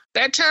karma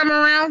that time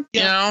around.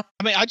 Yeah. You know?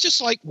 I mean, I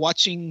just like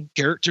watching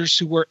characters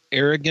who were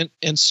arrogant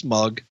and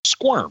smug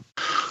squirm.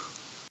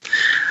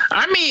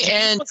 I mean,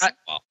 and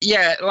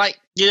like,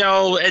 you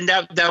know, and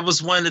that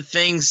was one of the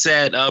things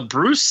that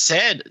Bruce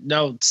said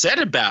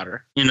about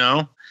her, you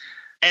know.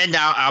 And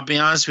I'll be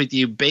honest with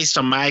you, based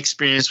on my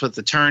experience with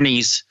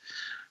attorneys,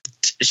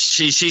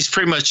 she's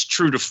pretty much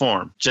true to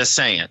form. Just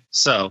saying.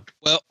 So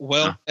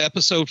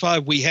episode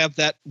 5, we have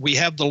the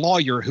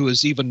lawyer who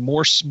is even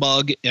more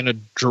smug and a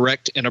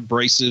direct and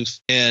abrasive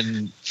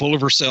and full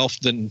of herself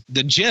than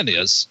Jen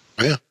is.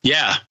 Yeah.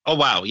 Yeah. Oh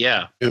wow.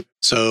 Yeah. Yep.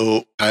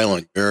 So,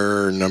 Kylan,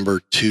 you're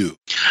number 2.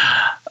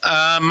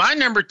 My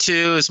number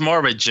 2 is more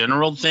of a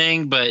general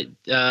thing, but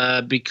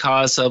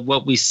because of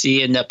what we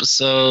see in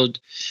episode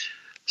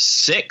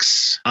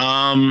 6.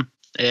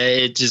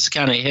 It just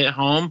kind of hit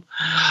home.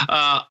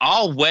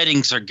 All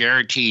weddings are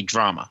guaranteed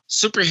drama,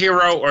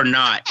 superhero or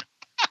not.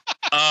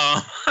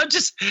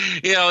 Just,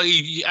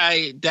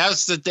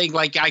 that's the thing.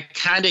 Like, I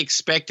kind of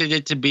expected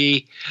it to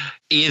be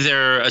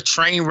either a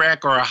train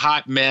wreck or a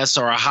hot mess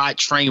or a hot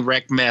train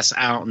wreck mess.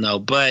 I don't know,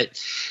 but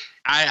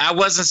I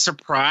wasn't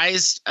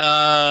surprised.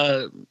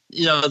 The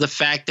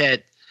fact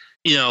that,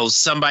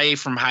 somebody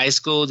from high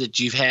school that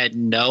you've had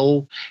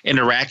no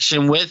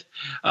interaction with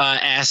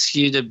asks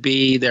you to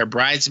be their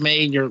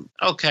bridesmaid. You're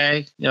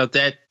okay.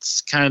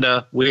 That's kind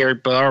of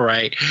weird, but all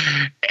right.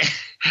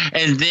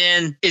 And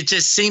then it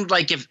just seemed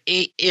like if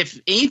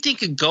anything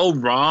could go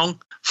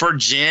wrong for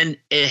Jen,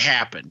 it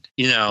happened,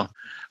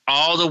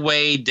 all the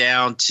way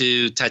down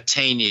to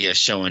Titania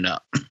showing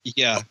up.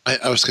 Yeah.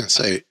 I was going to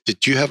say,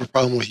 did you have a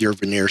problem with your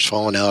veneers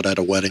falling out at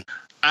a wedding?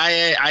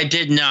 I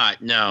did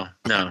not. No.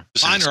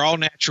 Mine are all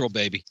natural,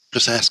 baby.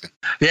 Just asking.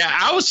 Yeah,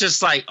 I was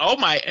just like, oh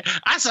my!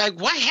 I was like,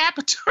 what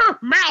happened to her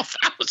mouth?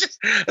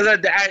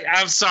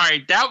 I'm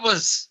sorry. I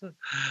was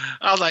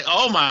like,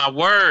 oh my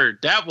word,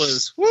 that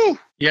was whoo.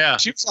 Yeah,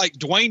 she was like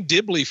Dwayne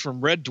Dibley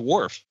from Red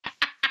Dwarf.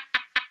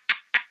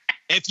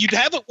 If you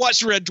haven't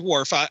watched Red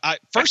Dwarf, I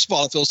first of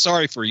all, I feel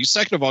sorry for you.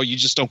 Second of all, you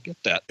just don't get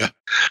that.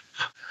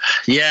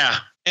 Yeah.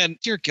 And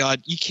dear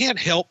God, you can't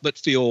help but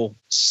feel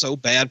so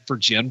bad for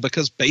Jen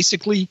because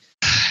basically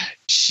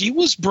she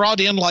was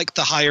brought in like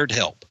the hired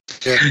help.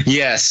 Yeah.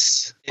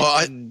 Yes.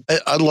 Well,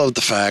 I love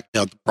the fact,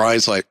 the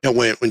bride's like,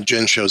 when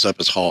Jen shows up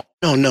as Hulk,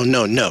 no,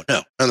 none of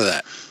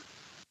that.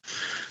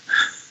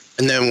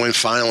 And then when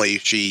finally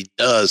she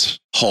does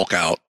Hulk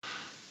out,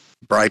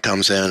 bride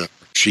comes in,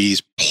 she's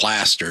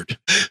plastered.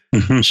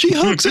 She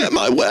hugs at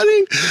my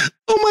wedding.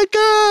 Oh my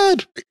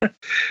God.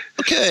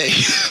 Okay.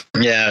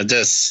 Yeah,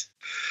 just...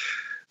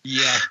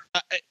 Yeah,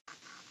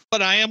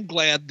 but I am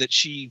glad that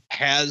she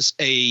has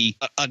a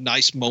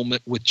nice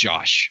moment with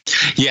Josh.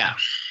 Yeah.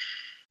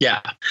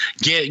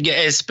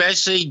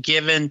 Especially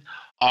given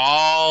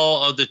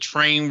all of the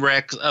train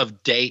wrecks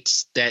of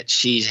dates that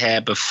she's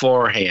had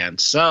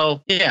beforehand. So,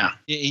 yeah.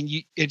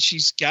 And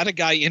she's got a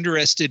guy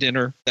interested in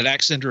her that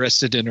acts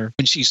interested in her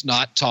when she's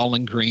not tall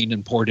and green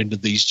and poured into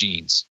these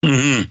jeans.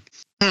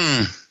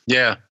 Mm-hmm.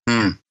 Yeah.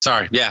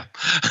 Sorry. Yeah.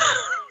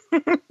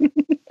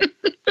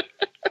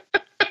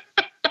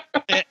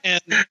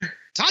 And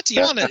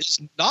Tatiana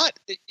is not,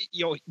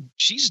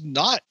 she's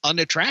not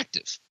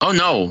unattractive. Oh,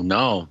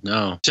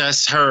 no.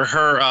 Just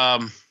her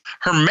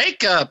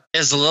makeup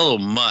is a little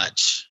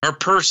much. Her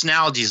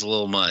personality is a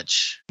little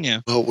much. Yeah.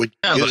 Well, would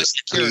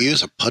you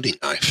use a putty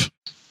knife?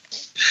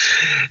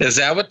 Is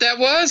that what that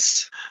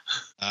was?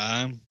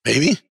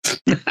 Maybe.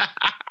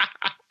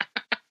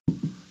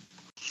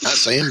 Not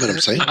saying, but I'm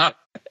saying.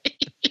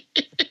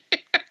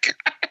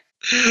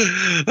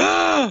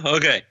 Oh,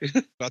 okay.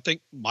 I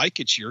think, Mike,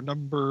 it's your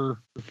number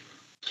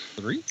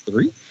 3?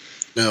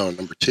 No,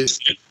 number 2.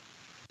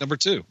 Number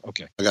 2.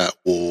 Okay. I got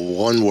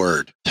one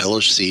word.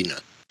 Telesina.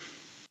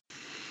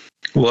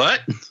 What?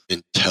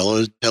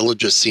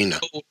 Intelligentsia.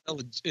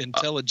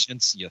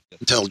 Intelligentsia.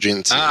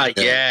 Intelligentsia.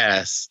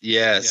 Yes.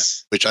 Yeah.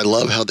 Which I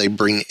love how they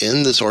bring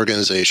in this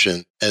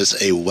organization as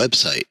a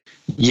website.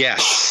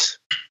 Yes.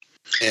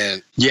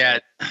 And yeah.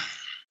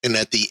 And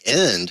at the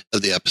end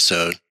of the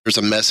episode, there's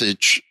a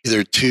message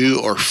either to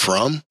or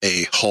from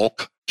a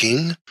Hulk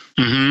King.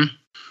 Mm-hmm.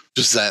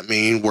 Does that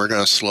mean we're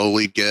going to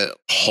slowly get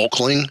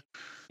Hulkling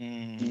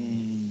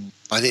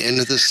by the end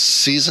of this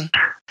season?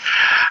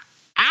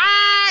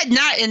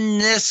 Not in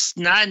this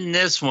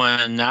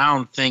one. I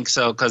don't think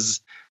so.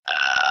 Because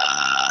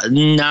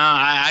no,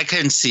 I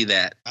couldn't see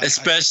that,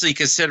 especially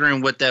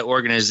considering what that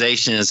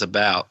organization is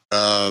about.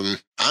 I'm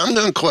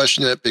going to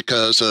question it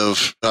because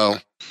of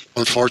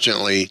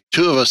unfortunately,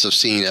 2 of us have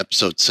seen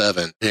episode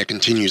 7, and it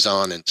continues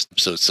on in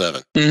episode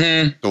 7.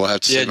 Mm-hmm. So we'll have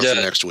to see for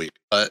next week.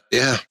 But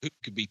yeah, who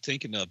could be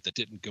thinking of that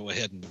didn't go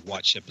ahead and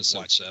watch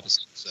episode 7?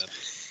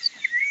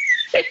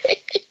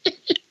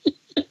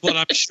 But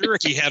I'm sure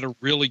he had a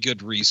really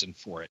good reason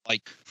for it,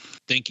 like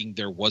thinking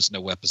there was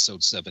no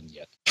episode 7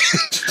 yet.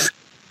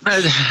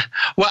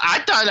 Well, I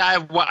thought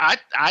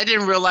I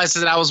didn't realize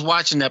that I was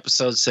watching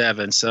episode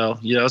 7, so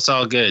it's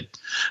all good.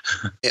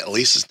 At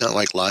least it's not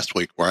like last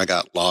week where I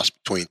got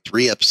lost between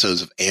 3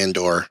 episodes of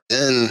Andor,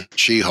 then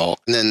She-Hulk,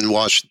 and then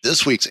watched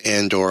this week's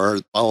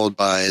Andor, followed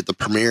by the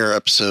premiere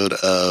episode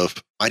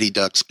of Mighty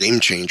Ducks Game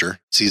Changer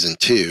season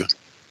 2,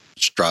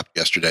 which dropped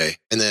yesterday,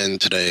 and then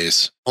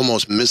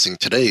almost missing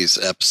today's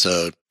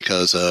episode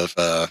because of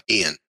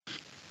Ian.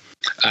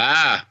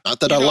 Not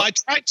that I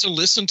tried to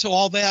listen to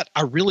all that.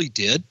 I really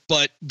did.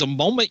 But the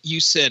moment you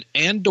said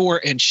Andor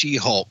and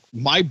She-Hulk,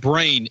 my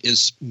brain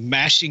is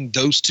mashing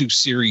those 2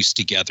 series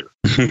together.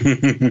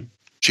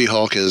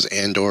 She-Hulk is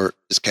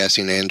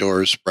Cassian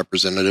Andor's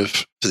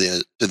representative to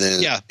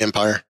the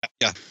Empire.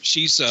 Yeah,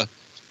 she's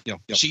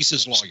she's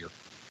his lawyer.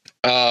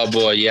 Oh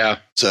boy, yeah.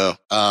 So,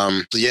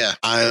 I'm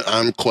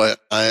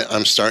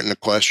starting to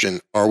question: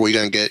 are we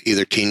going to get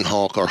either King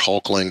Hulk or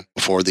Hulkling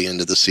before the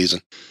end of the season?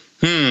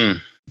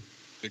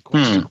 Good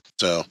question.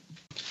 So,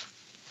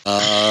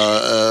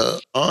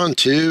 On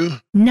to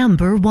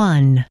number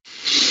 1.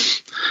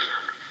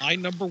 My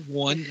number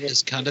 1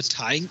 is kind of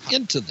tying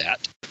into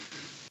that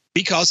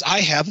because I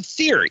have a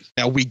theory.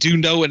 Now, we do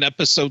know in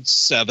episode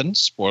 7,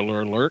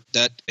 spoiler alert,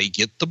 that they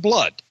get the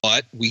blood,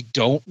 but we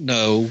don't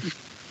know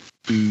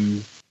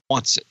who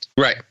wants it.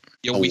 Right.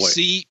 You know, we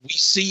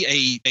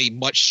see a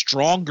much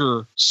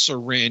stronger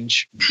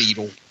syringe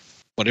beetle,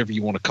 whatever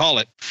you want to call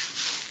it,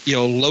 you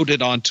know,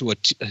 loaded onto a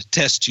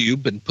test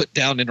tube and put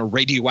down in a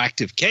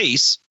radioactive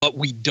case, but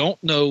we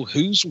don't know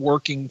who's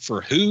working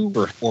for who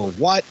or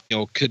what. You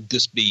know, could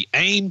this be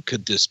AIM?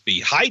 Could this be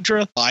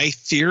Hydra? My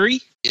theory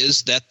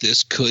is that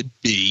this could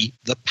be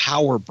the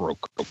Power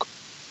Broker.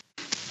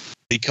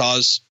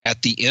 Because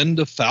at the end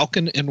of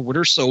Falcon and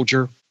Winter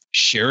Soldier,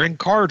 Sharon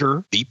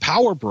Carter, the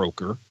Power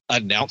Broker,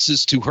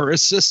 announces to her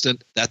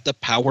assistant that the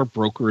Power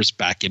Broker is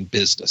back in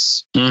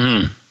business.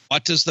 Mm-hmm.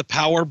 What does the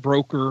Power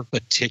Broker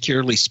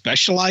particularly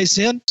specialize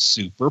in?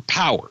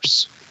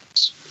 Superpowers.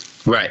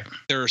 Right.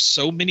 There are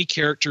so many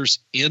characters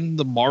in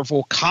the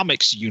Marvel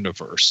Comics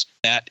universe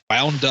that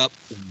wound up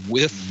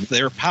with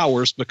their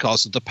powers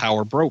because of the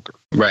Power Broker.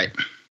 Right.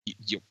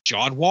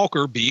 John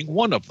Walker being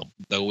one of them,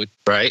 though it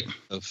right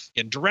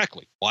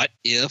indirectly. What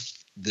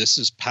if this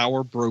is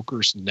Power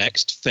Broker's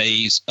next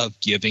phase of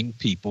giving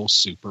people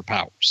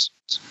superpowers?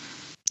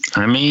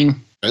 I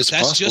mean,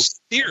 that's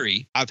just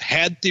theory. I've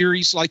had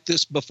theories like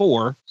this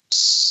before.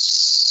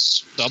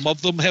 Some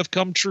of them have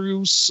come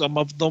true. Some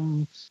of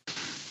them,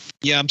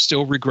 yeah, I'm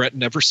still regretting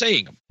never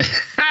saying them.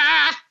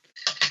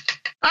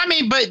 I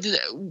mean, but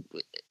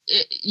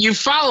you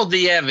follow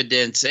the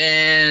evidence,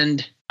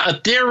 and a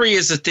theory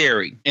is a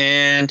theory,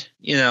 and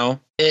you know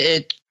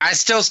I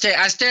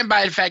stand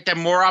by the fact that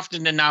more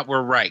often than not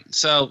we're right.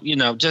 So you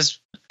know, just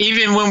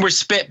even when we're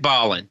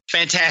spitballing,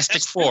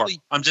 Fantastic Four.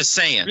 Really, I'm just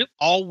saying, really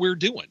all we're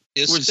doing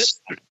is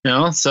spitballing. You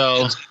know,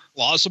 so it's a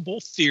plausible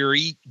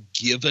theory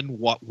given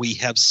what we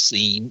have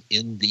seen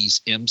in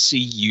these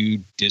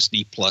MCU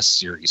Disney Plus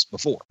series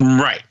before.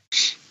 Right.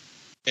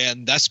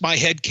 And that's my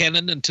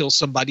headcanon until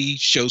somebody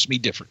shows me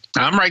different.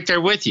 I'm right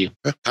there with you.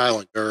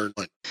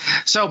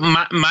 So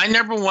my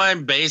number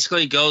 1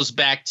 basically goes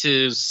back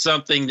to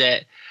something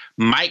that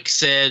Mike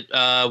said,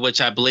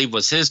 which I believe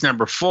was his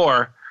number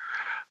 4.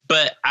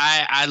 But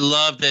I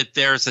love that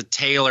there's a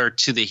tailor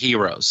to the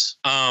heroes.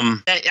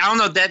 I don't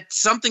know. That's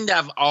something that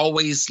I've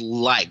always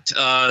liked.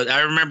 I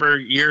remember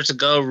years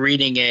ago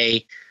reading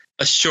a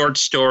short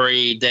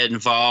story that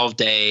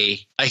involved a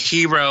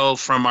hero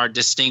from our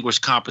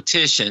distinguished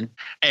competition,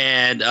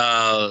 and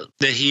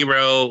the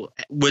hero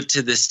went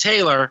to this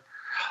tailor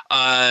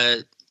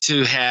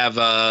to have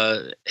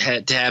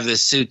the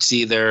suits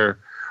either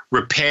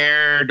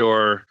repaired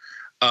or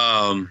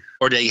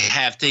they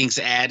have things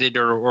added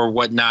or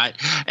whatnot.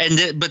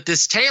 But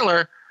this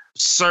tailor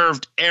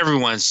served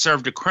everyone,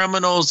 served the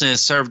criminals and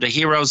served the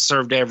heroes,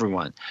 served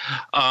everyone.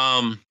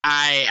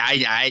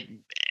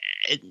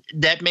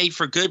 That made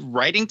for good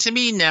writing to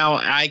me. Now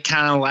I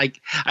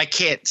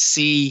can't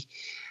see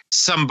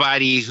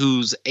somebody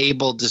who's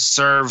able to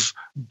serve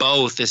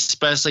both,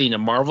 especially in the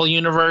Marvel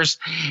universe,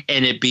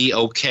 and it be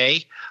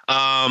okay.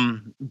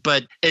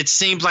 But it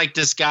seems like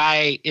this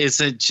guy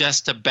isn't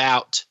just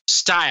about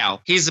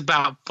style. He's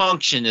about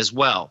function as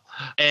well.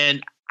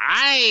 And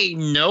I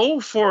know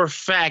for a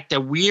fact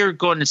that we are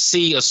going to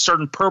see a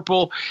certain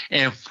purple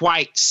and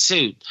white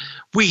suit.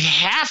 We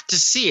have to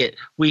see it.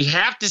 We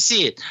have to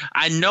see it.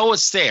 I know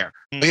it's there.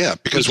 Yeah,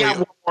 because we got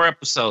one more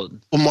episode.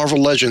 Well,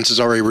 Marvel Legends has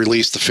already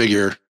released the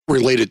figure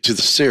related to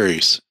the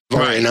series.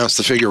 Already announced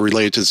the figure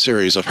related to the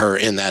series of her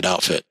in that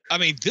outfit. I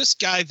mean, this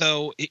guy,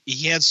 though,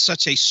 he has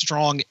such a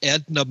strong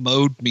Edna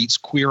Mode meets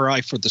Queer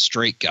Eye for the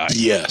Straight Guy.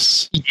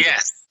 Yes.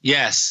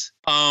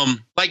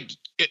 Like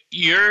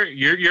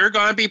you're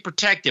going to be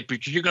protected,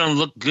 but you're going to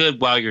look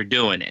good while you're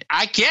doing it.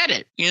 I get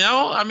it. You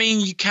know, I mean,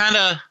 you kind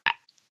of,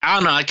 I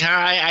don't know. I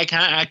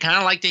kind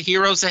of like the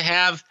heroes that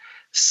have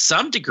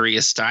some degree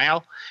of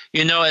style.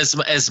 You know,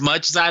 as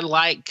much as I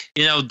like,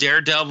 you know,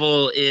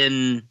 Daredevil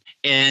in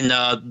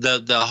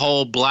the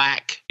whole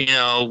black, you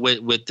know,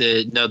 with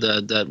the, you know,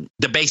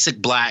 the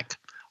basic black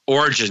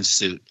origin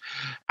suit.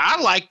 I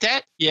like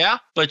that, yeah.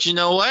 But you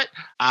know what?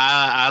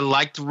 I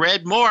like the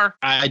red more.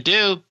 I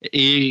do.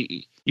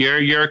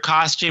 You're a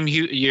costume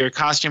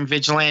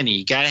vigilante.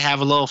 You got to have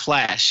a little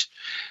flash,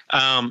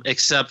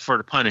 except for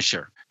the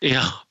Punisher. You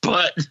know,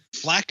 but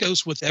black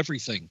goes with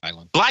everything,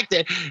 Island. Black,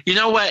 you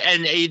know what?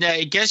 And you know,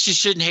 I guess you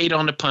shouldn't hate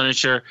on the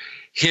Punisher.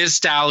 His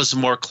style is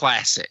more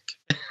classic,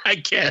 I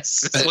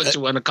guess is what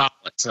you want to call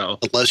it. So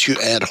unless you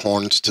add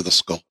horns to the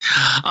skull,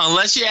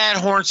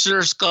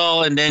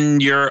 and then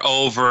you're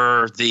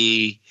over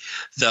the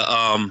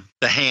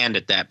hand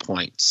at that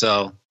point.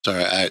 So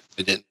sorry, I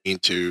didn't mean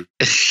to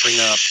bring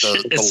up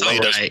the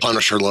latest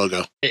Punisher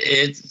logo.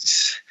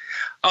 It's.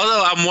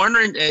 Although I'm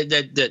wondering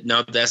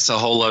no, that's a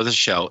whole other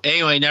show.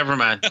 Anyway, never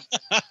mind.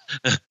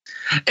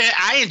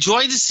 I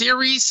enjoy the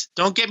series.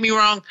 Don't get me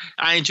wrong.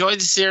 I enjoy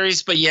the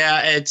series, but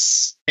yeah,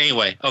 it's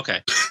anyway.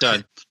 Okay,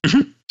 done.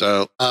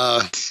 So,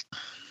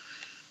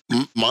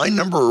 My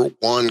number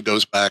one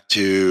goes back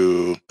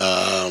to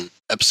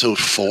episode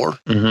 4,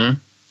 and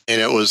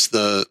it was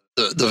the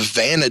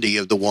vanity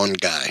of the one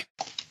guy.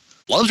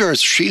 Loved her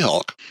as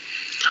She-Hulk.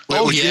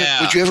 Would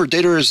you ever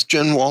date her as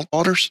Jen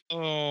Waters?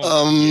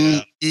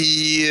 No,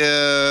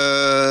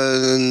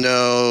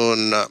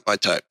 not my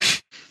type.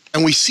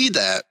 And we see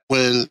that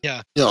when,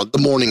 the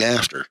morning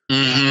after.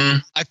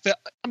 I felt.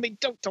 I mean,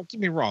 don't get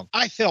me wrong.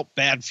 I felt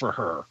bad for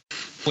her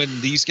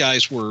when these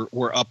guys were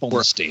up on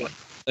the stand.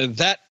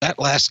 That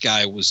last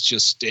guy was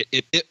just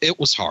it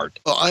was hard.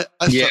 Well,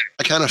 I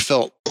kind of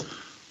felt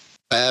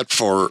bad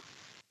for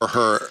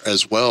her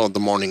as well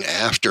the morning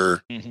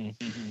after.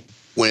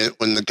 When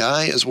the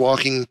guy is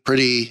walking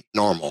pretty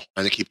normal,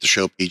 trying to keep the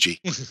show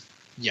PG.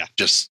 Yeah.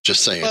 Just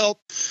saying. Well,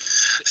 the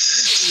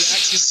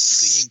reaction to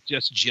seeing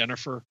just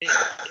Jennifer,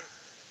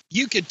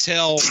 you could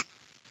tell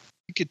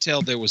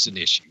there was an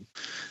issue.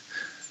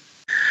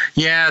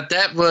 Yeah,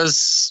 that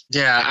was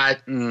that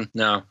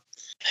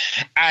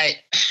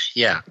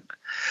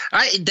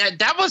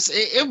was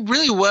it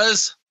really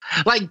was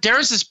like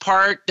there's this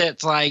part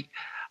that's like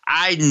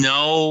I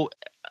know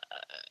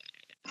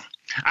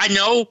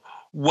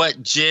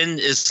what Jen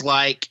is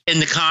like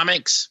in the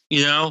comics,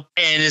 and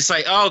it's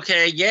like,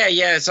 okay, yeah,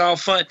 it's all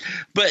fun.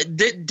 But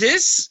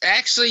this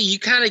actually, you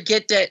kind of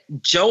get that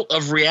jolt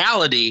of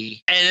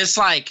reality, and it's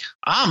like,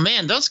 oh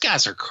man, those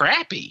guys are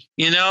crappy,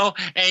 and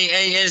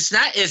it's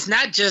not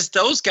just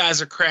those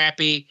guys are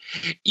crappy.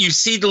 You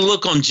see the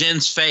look on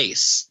Jen's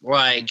face,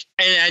 like,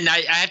 and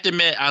I have to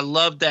admit, I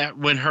love that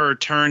when her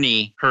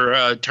attorney /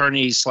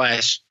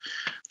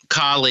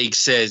 colleague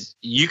says,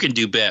 you can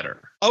do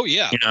better. Oh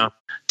yeah.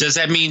 Does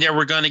that mean that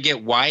we're going to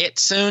get Wyatt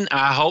soon?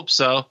 I hope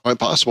so. Quite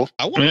possible.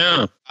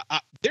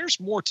 There's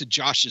more to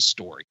Josh's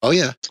story. Oh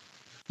yeah.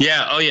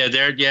 Yeah. Oh yeah.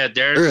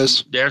 There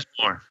is. There's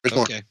more. There's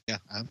more. Okay. Yeah.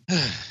 I'm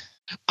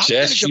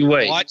Just gonna you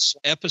wait. Watch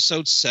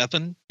episode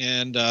 7,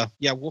 and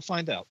we'll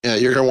find out. Yeah,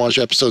 you're gonna watch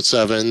episode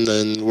 7,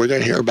 then we're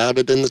gonna hear about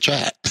it in the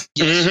chat.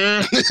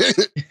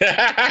 Yes.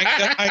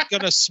 I'm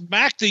gonna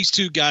smack these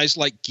two guys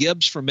like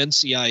Gibbs from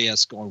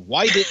NCIS, going,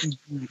 "Why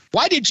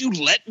did you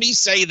let me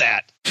say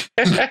that?"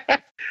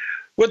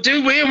 Well,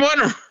 dude, we didn't want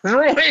to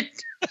ruin.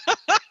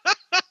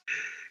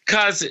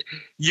 Because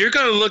you're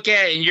going to look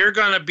at it and you're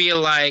going to be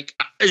like,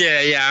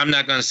 yeah, I'm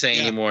not going to say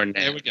any more than that.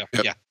 There we go.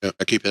 Yep. Yeah.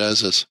 I keep it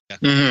as is.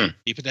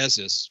 Keep it as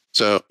is.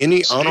 So,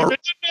 any Save honor?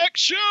 it to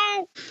next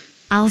show.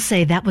 I'll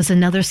say that was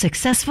another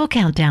successful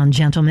countdown,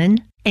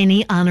 gentlemen.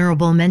 Any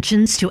honorable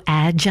mentions to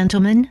add,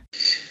 gentlemen?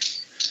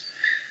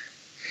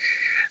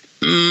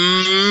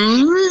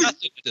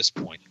 Nothing at this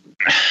point.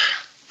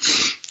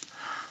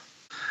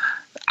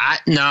 I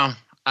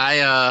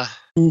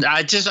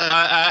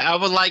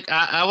would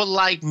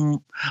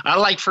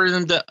like for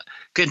them to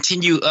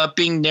continue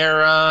upping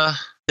their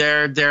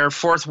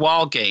fourth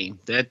wall game.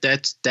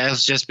 That'll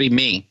just be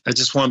me. I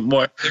just want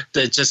more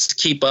to just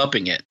keep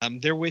upping it. I'm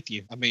there with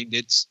you. I mean,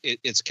 it's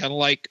kind of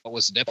like,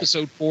 was it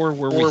episode 4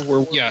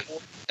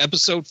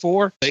 episode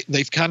 4.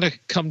 They've kind of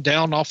come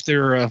down off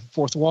their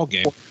fourth wall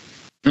game.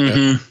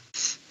 I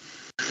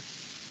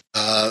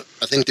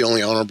think the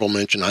only honorable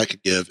mention I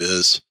could give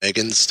is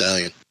Megan Thee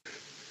Stallion.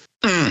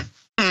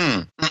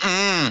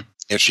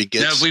 If she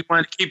gets, no, we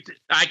want to keep.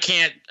 I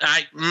can't.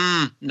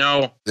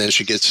 No. Then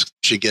she gets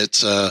Jen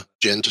to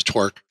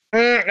twerk.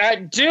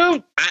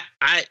 Dude,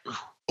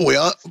 We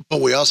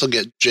also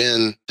get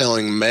Jen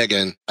telling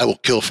Megan, "I will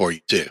kill for you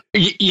too."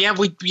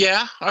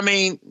 Yeah. I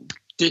mean,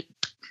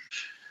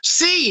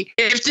 see,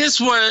 if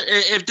this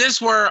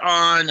were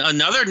on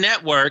another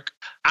network,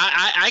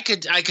 I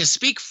could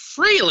speak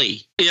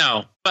freely,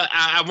 but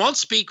I won't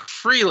speak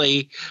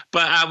freely.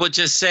 But I would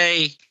just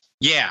say,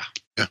 yeah.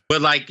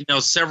 But like,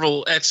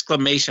 several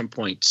exclamation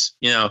points,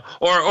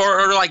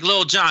 or like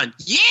Lil Jon,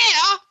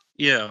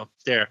 yeah,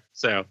 there.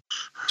 So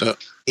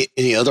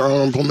any other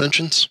honorable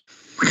mentions?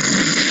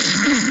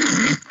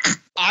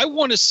 I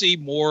want to see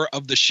more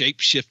of the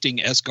shape-shifting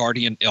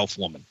Asgardian elf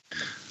woman.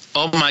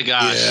 Oh my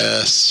gosh!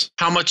 Yes.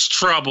 How much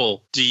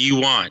trouble do you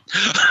want?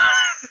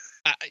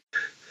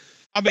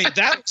 I mean,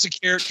 that was a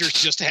character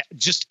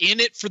just in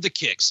it for the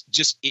kicks,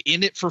 just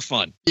in it for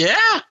fun.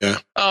 Yeah. Yeah.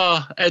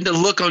 Oh, and the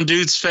look on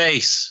dude's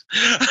face.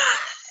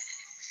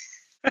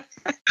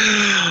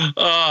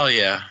 Oh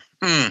yeah.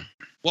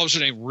 What was her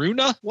name?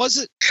 Runa, was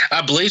it?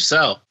 I believe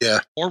so. Yeah.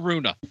 Or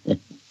Runa.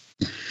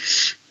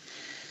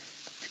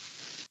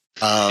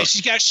 And she's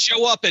got to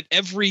show up at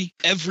every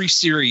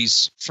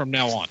series from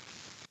now on.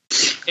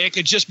 It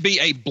could just be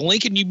a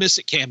blink and you miss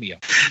it cameo.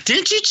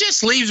 Didn't you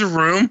just leave the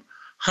room?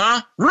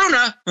 Huh?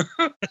 Runa.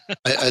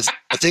 I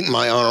think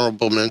my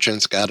honorable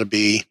mention's got to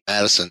be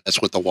Madison.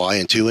 That's with the Y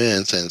and 2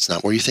 N's, and it's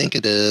not where you think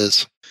it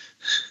is.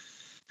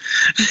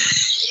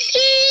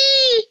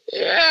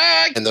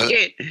 And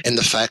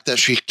the fact that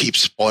she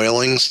keeps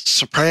spoiling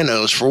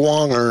Sopranos for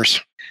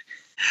Wongers.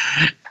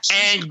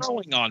 She's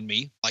growing on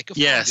me like a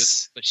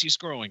fungus, but she's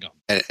growing on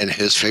me. And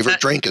his favorite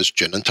drink is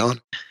gin and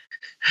tonic.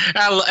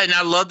 And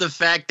I love the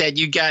fact that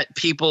you got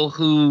people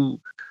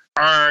who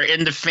are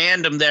in the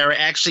fandom that are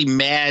actually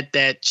mad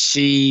that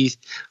she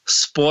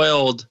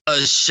spoiled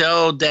a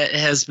show that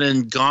has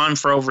been gone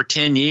for over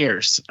 10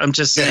 years. I'm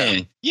just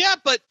saying. Yeah,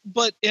 but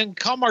in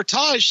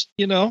Kamartaj,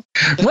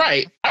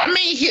 Right. I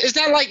mean, it's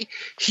not like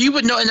he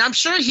would know, and I'm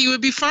sure he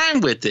would be fine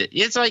with it.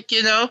 It's like,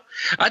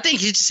 I think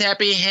he's just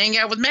happy to hang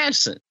out with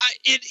Madison.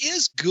 It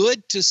is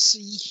good to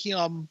see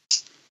him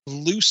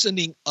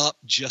loosening up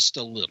just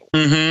a little.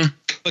 Mm-hmm.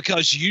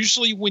 Because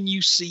usually when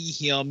you see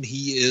him,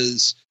 he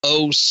is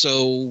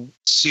so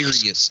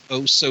serious,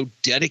 so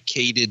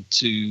dedicated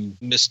to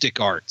mystic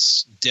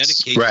arts,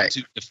 dedicated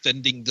to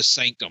defending the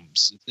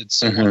sanctums, and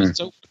so on and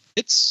so forth.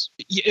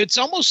 It's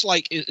almost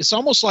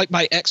like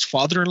my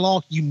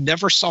ex-father-in-law. You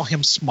never saw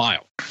him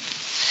smile.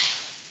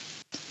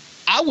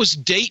 I was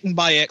dating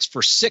my ex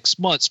for 6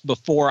 months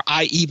before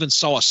I even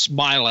saw a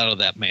smile out of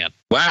that man.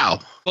 Wow.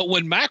 But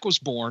when Mac was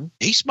born,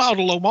 he smiled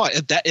a lot more.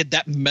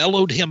 That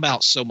mellowed him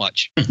out so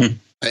much.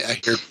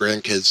 I hear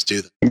grandkids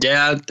do that.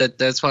 Yeah,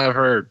 that's what I've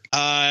heard.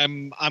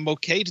 I'm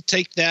okay to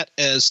take that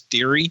as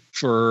theory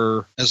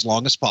for as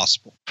long as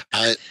possible.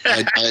 I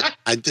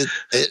did.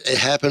 It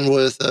happened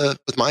with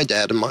my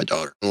dad and my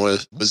daughter,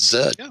 with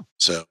Zed. Yeah.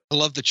 So I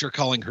love that you're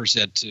calling her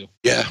Zed too.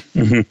 Yeah.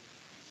 Mm-hmm.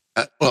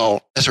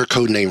 Well, that's her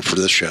code name for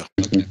this show.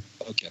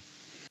 Okay.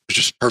 Which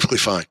is perfectly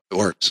fine. It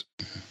works.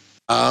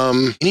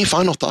 Any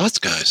final thoughts,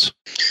 guys?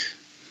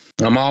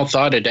 I'm all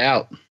thoughted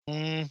out.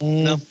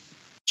 No.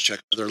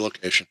 Check their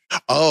location.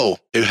 Oh,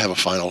 I do have a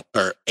final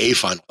thought.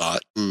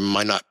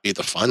 Might not be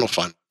the final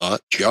thought.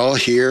 Did y'all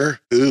hear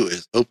who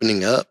is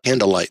opening up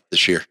Candlelight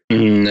this year?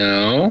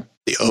 No.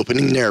 The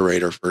opening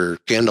narrator for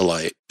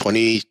Candlelight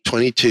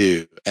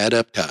 2022 at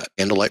Epcot,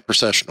 Candlelight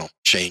Processional,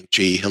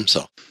 Shang-Chi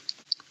himself.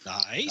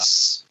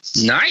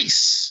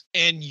 Nice.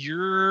 And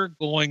you're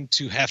going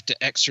to have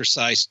to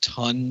exercise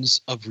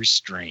tons of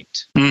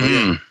restraint.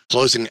 Mm-hmm.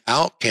 Closing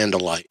out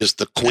Candlelight is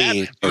the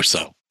queen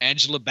herself,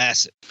 Angela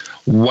Bassett.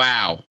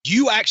 Wow.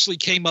 You actually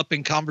came up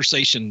in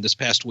conversation this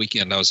past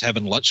weekend. I was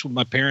having lunch with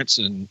my parents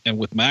and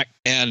with Mac,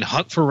 and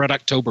Hunt for Red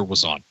October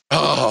was on.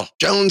 Oh,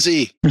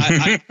 Jonesy.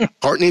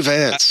 Courtney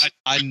Vance.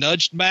 I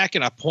nudged Mac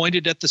and I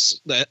pointed at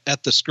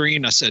the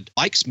screen. I said,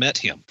 Mike's met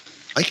him.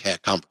 Mike had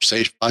a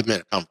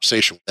 5-minute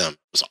conversation with them. It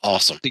was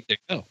awesome.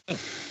 And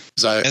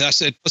I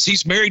said,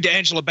 he's married to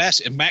Angela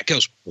Bassett. And Matt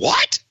goes,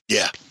 what?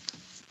 Yeah.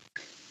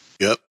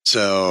 Yep.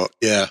 So,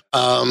 yeah.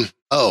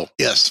 Oh,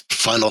 yes.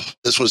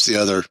 This was the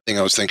other thing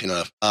I was thinking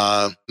of.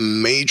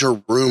 Major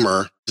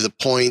rumor to the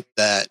point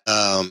that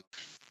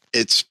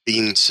it's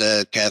being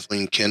said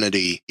Kathleen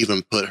Kennedy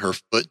even put her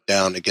foot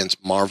down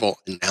against Marvel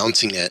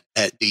announcing it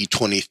at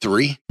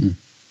D23.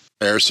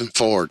 Harrison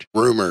Ford,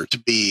 rumored to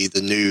be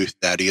the new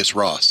Thaddeus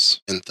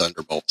Ross in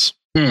Thunderbolts.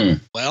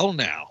 Well,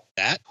 now,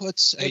 that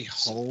puts a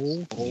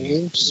whole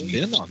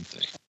spin on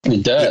things.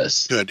 It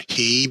does. Could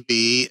he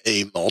be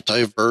a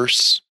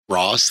multiverse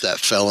Ross that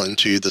fell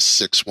into the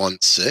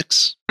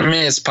 616? I mean,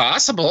 it's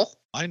possible.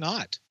 Why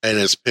not? And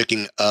is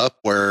picking up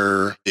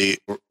where the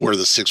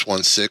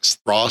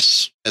 616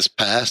 Ross has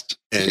passed,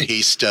 and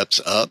he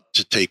steps up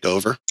to take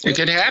over. It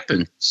could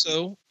happen.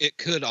 So it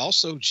could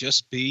also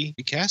just be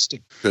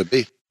recasting. Could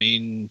be.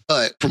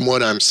 But from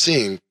what I'm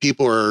seeing,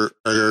 people are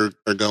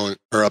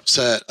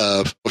upset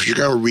of, well, if you're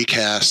going to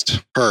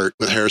recast Hurt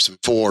with Harrison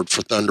Ford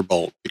for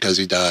Thunderbolt because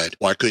he died,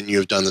 why couldn't you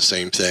have done the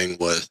same thing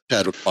with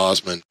Chadwick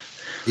Boseman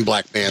and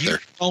Black Panther?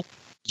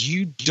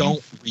 You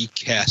don't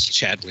recast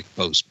Chadwick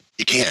Boseman.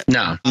 You can't.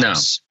 No. I'm not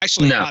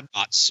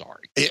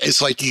sorry.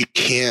 It's like you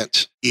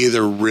can't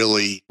either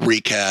really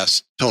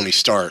recast Tony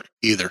Stark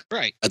either.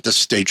 Right. At this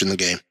stage in the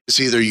game. It's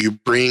either you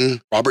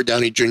bring Robert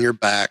Downey Jr.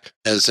 back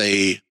as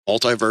a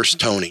multiverse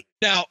Tony.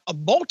 Now, a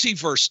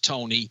multiverse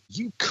Tony,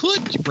 you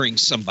could bring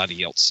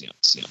somebody else in.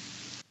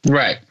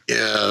 Right.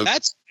 Yeah.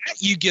 That's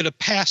you get a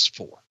pass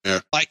for.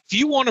 Yeah. Like if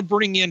you want to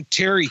bring in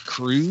Terry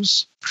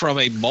Crews from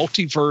a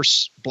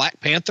multiverse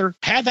Black Panther,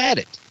 have at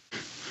it.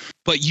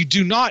 But you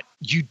do not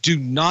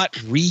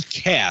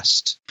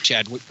recast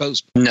Chadwick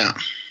Boseman. No.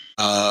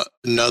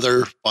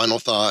 Another final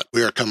thought.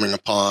 We are coming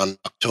upon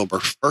October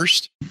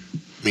 1st.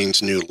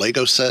 Means new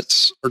Lego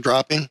sets are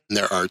dropping. And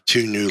there are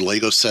 2 new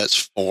Lego sets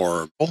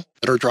for Marvel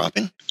that are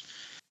dropping.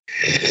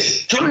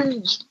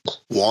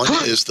 One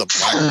is the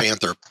Black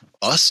Panther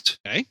bust.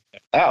 Okay.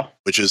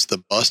 Which is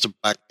the bust of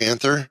Black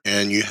Panther.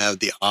 And you have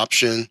the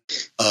option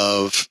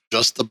of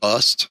just the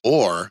bust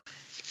or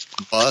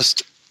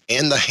bust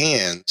and the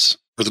hands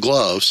or the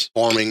gloves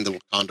forming the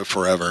Wakanda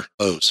Forever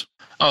pose.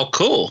 Oh,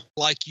 cool.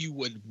 Like you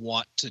would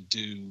want to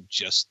do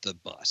just the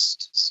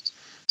bust.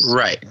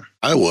 Right.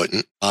 I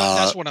wouldn't.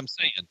 That's what I'm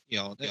saying.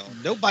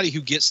 Nobody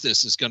who gets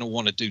this is going to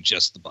want to do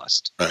just the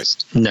bust. Right.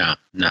 No.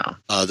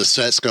 The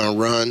set's going to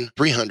run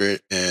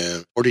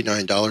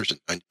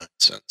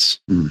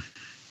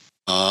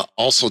 $349.99.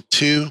 Also,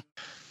 2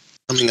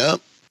 coming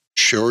up,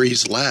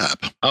 Shuri's Lab.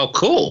 Oh,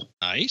 cool.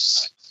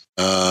 Nice.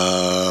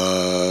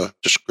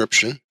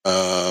 Description.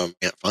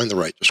 Can't find the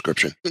right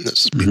description.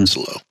 This is being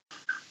slow.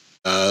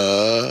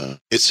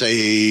 It's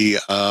a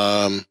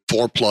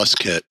 4+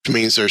 kit, which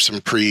means there's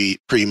some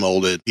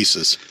pre-molded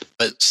pieces.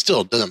 But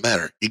still, it doesn't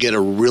matter. You get a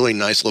really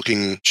nice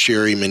looking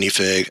Shuri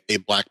minifig, a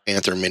Black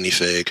Panther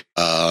minifig,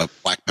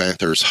 Black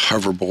Panther's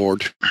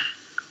hoverboard.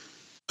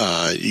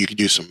 You could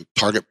do some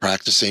target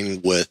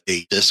practicing with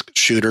a disc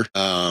shooter.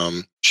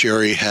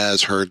 Shuri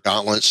has her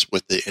gauntlets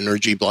with the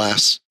energy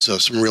blast. So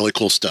some really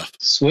cool stuff.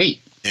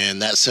 Sweet.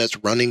 And that set's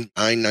running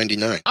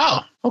 $9.99.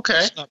 Oh,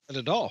 okay. It's not bad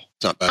at all.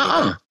 It's not bad at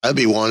all. That'd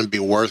be one. It'd be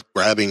worth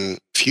grabbing a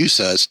few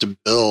sets to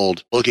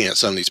build, looking at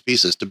some of these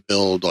pieces to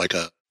build like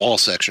a wall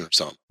section or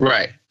something.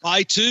 Right.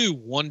 Buy 2,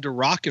 1 to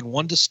rock and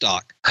 1 to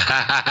stock.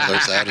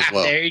 There's that as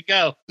well. There you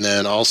go. And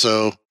then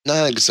also,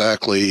 not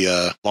exactly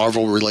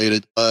Marvel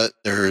related, but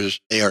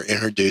they are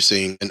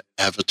introducing an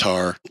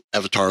Avatar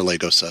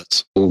Lego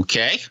sets.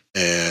 Okay.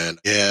 And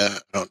yeah,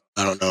 I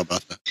don't know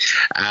about that.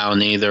 I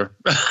don't either.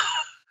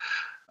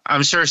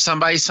 I'm sure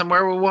somebody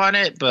somewhere will want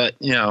it, but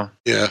Yeah.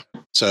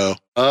 So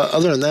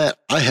other than that,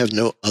 I have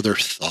no other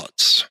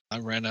thoughts. I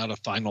ran out of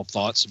final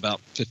thoughts about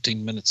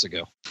 15 minutes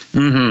ago.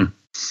 Mm-hmm.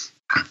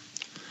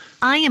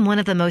 I am one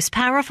of the most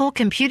powerful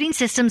computing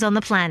systems on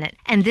the planet,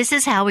 and this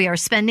is how we are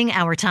spending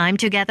our time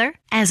together.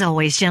 As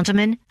always,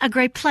 gentlemen, a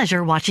great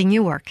pleasure watching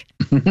you work.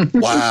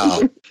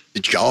 Wow.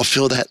 Did y'all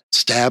feel that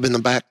stab in the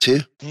back too?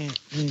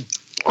 Mm-hmm.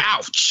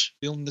 Ouch.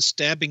 Feeling the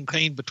stabbing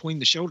pain between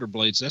the shoulder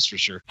blades, that's for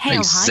sure.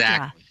 Hail Exactly.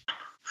 Hydra.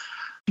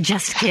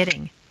 Just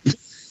kidding.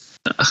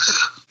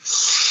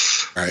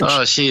 All right.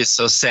 Oh, she is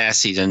so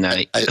sassy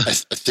tonight. I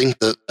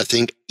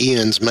think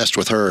Ian's messed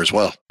with her as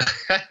well.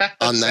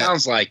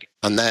 Sounds like.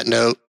 On that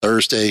note,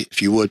 Thursday,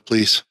 if you would,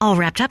 please. All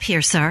wrapped up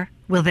here, sir.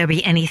 Will there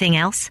be anything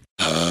else?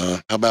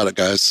 How about it,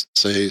 guys?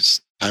 Say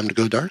it's time to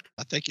go dark.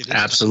 I think it is.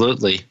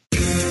 Absolutely.